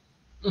died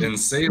in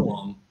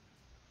Salem.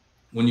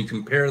 When you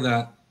compare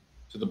that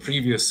to the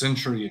previous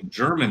century in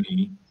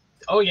Germany,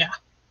 oh yeah,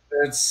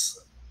 it's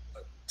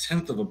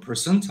 1/10 of a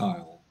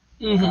percentile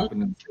what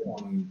happened in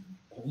Salem. And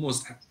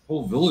almost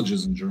whole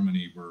villages in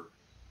Germany were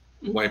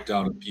wiped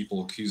out of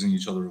people accusing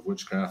each other of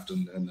witchcraft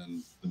and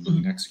then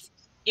being executed.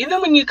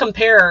 Even when you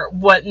compare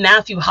what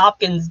Matthew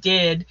Hopkins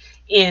did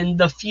in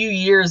the few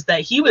years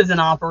that he was in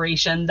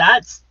operation,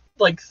 that's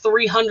like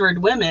 300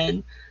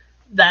 women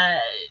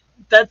that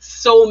that's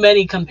so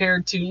many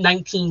compared to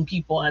 19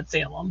 people at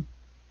Salem.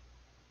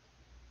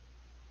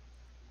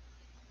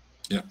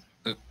 Yeah.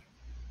 And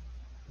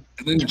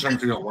then you're trying to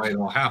figure out why it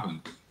all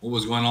happened. What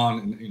was going on?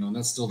 And, and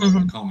that's still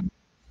the common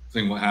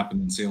thing. What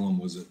happened in Salem?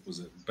 Was it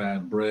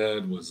bad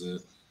bread? Was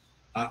it?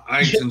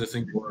 I tend to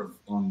think more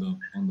on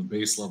the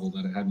base level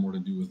that it had more to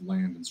do with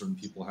land, and certain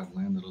people had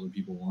land that other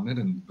people wanted,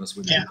 and the best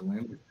way to get the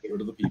land was to get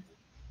rid of the people.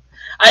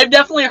 I've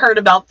definitely heard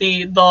about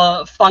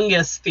the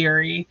fungus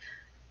theory,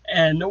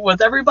 and was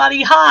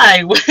everybody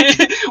high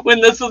when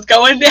this was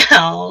going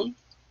down?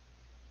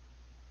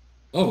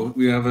 Oh,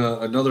 we have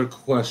another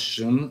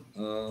question.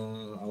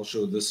 I'll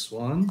show this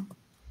one.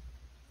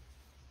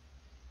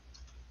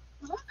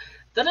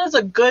 That is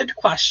a good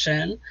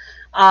question.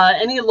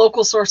 Any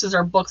local sources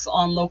or books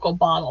on local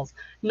bottles?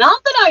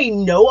 Not that I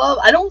know of.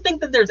 I don't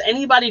think that there's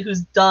anybody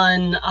who's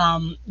done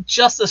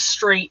just a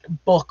straight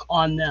book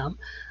on them.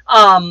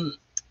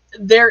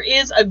 There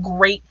is a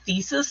great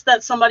thesis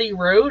that somebody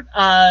wrote.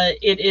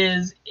 It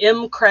is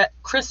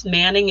Chris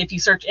Manning. If you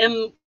search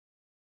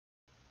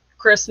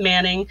Chris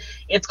Manning,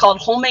 it's called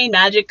Homemade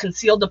Magic,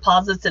 Concealed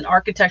Deposits in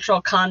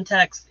Architectural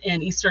Context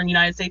in Eastern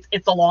United States.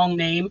 It's a long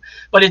name,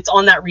 but it's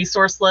on that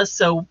resource list.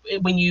 So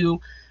when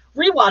you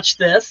rewatch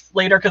this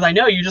later, because I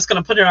know you're just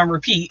going to put it on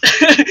repeat,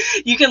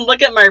 you can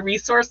look at my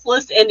resource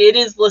list, and it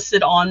is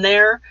listed on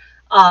there.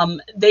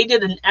 They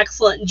did an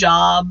excellent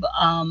job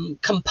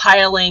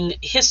compiling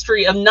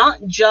history of not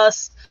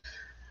just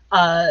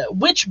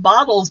witch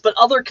bottles, but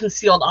other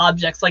concealed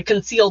objects, like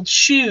concealed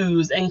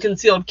shoes and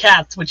concealed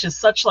cats, which is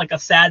such like a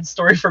sad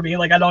story for me.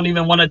 Like, I don't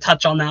even want to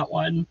touch on that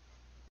one.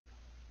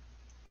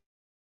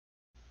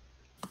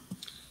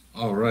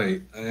 All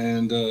right.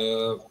 And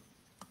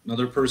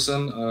another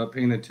person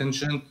paying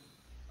attention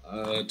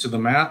to the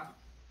map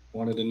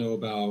wanted to know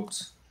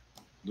about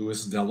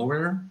Lewis,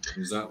 Delaware.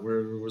 Is that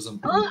where there was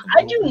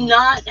I do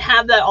not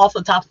have that off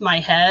the top of my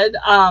head.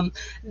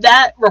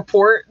 That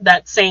report,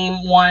 that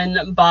same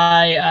one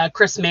by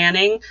Chris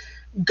Manning,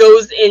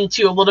 goes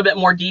into a little bit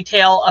more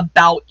detail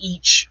about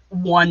each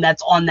one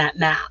that's on that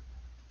map.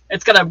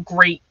 It's got a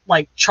great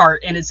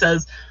chart, and it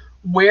says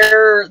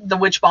where the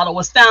witch bottle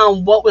was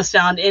found, what was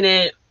found in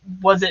it,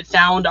 was it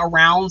found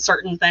around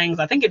certain things.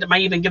 I think it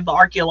might even give the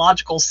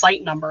archaeological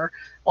site number.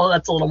 Well,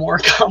 that's a little more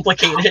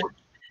complicated.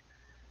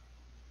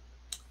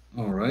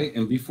 All right,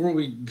 and before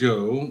we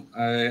go,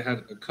 I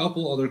had a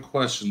couple other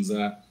questions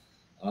that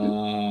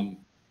I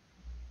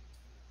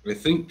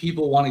think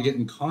people want to get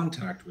in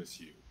contact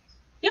with you.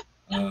 Yeah.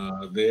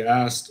 They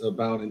asked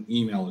about an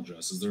email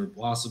address. Is there a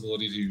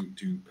possibility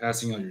to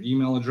passing out your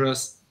email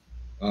address?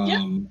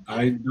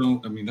 I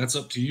don't. I mean, that's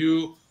up to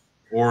you.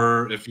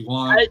 Or if you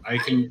want, I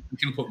can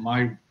put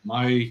my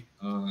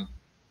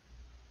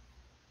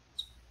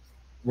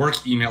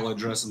work email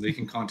address, and they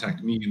can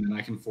contact me, and then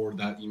I can forward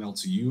that email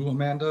to you,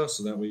 Amanda,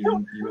 so that way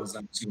your email's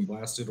not getting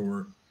blasted.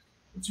 Or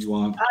if you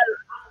want,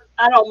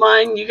 I don't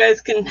mind. You guys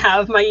can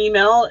have my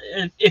email.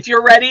 If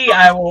you're ready,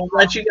 I will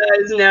let you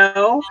guys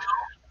know,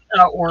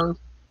 or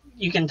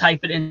you can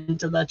type it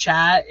into the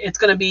chat. It's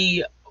going to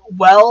be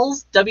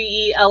Wells,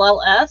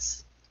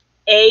 WELLS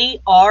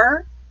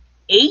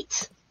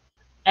AR8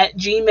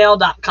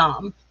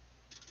 @gmail.com.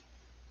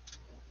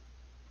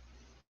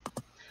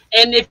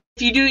 And if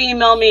you do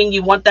email me and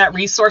you want that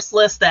resource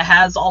list that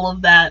has all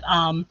of that,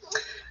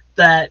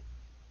 that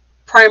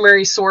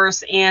primary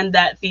source and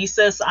that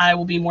thesis, I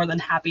will be more than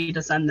happy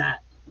to send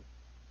that.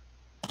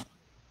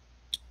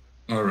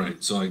 All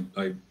right. So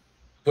I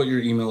put your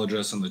email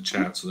address in the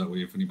chat, so that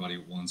way if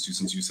anybody wants to,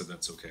 since you said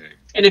that's okay.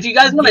 And if you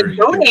guys want to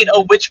donate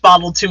a witch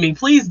bottle to me,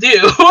 please do.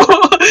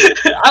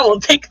 I will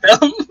take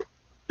them.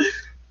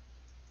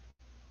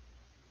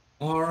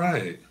 All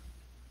right.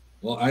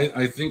 Well,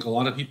 I think a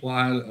lot of people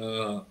had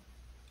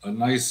a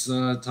nice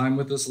time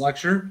with this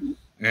lecture.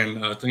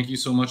 And thank you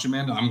so much,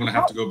 Amanda. I'm going to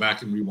have to go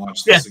back and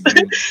rewatch this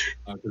again,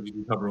 because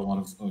you cover a lot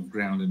of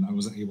ground, and I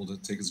wasn't able to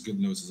take as good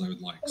notes as I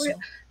would like. So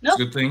it's a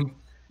good thing.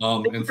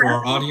 And for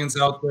our audience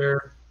out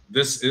there,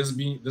 this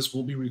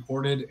will be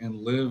recorded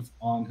and live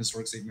on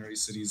Historic St. Mary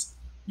City's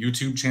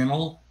YouTube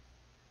channel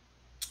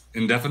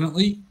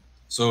indefinitely.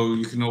 So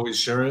you can always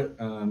share it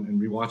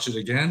and rewatch it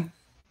again.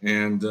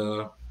 And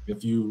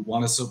if you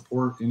want to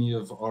support any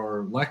of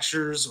our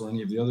lectures or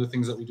any of the other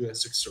things that we do at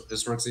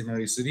Historic St.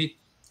 Mary City,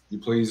 you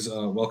please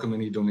welcome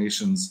any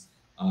donations.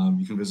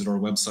 You can visit our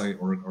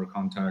website or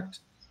contact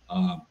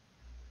the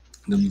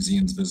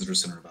museum's visitor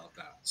center about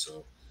that.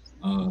 So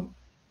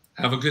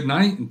have a good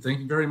night, and thank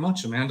you very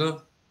much,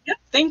 Amanda. Yep,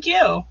 thank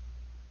you.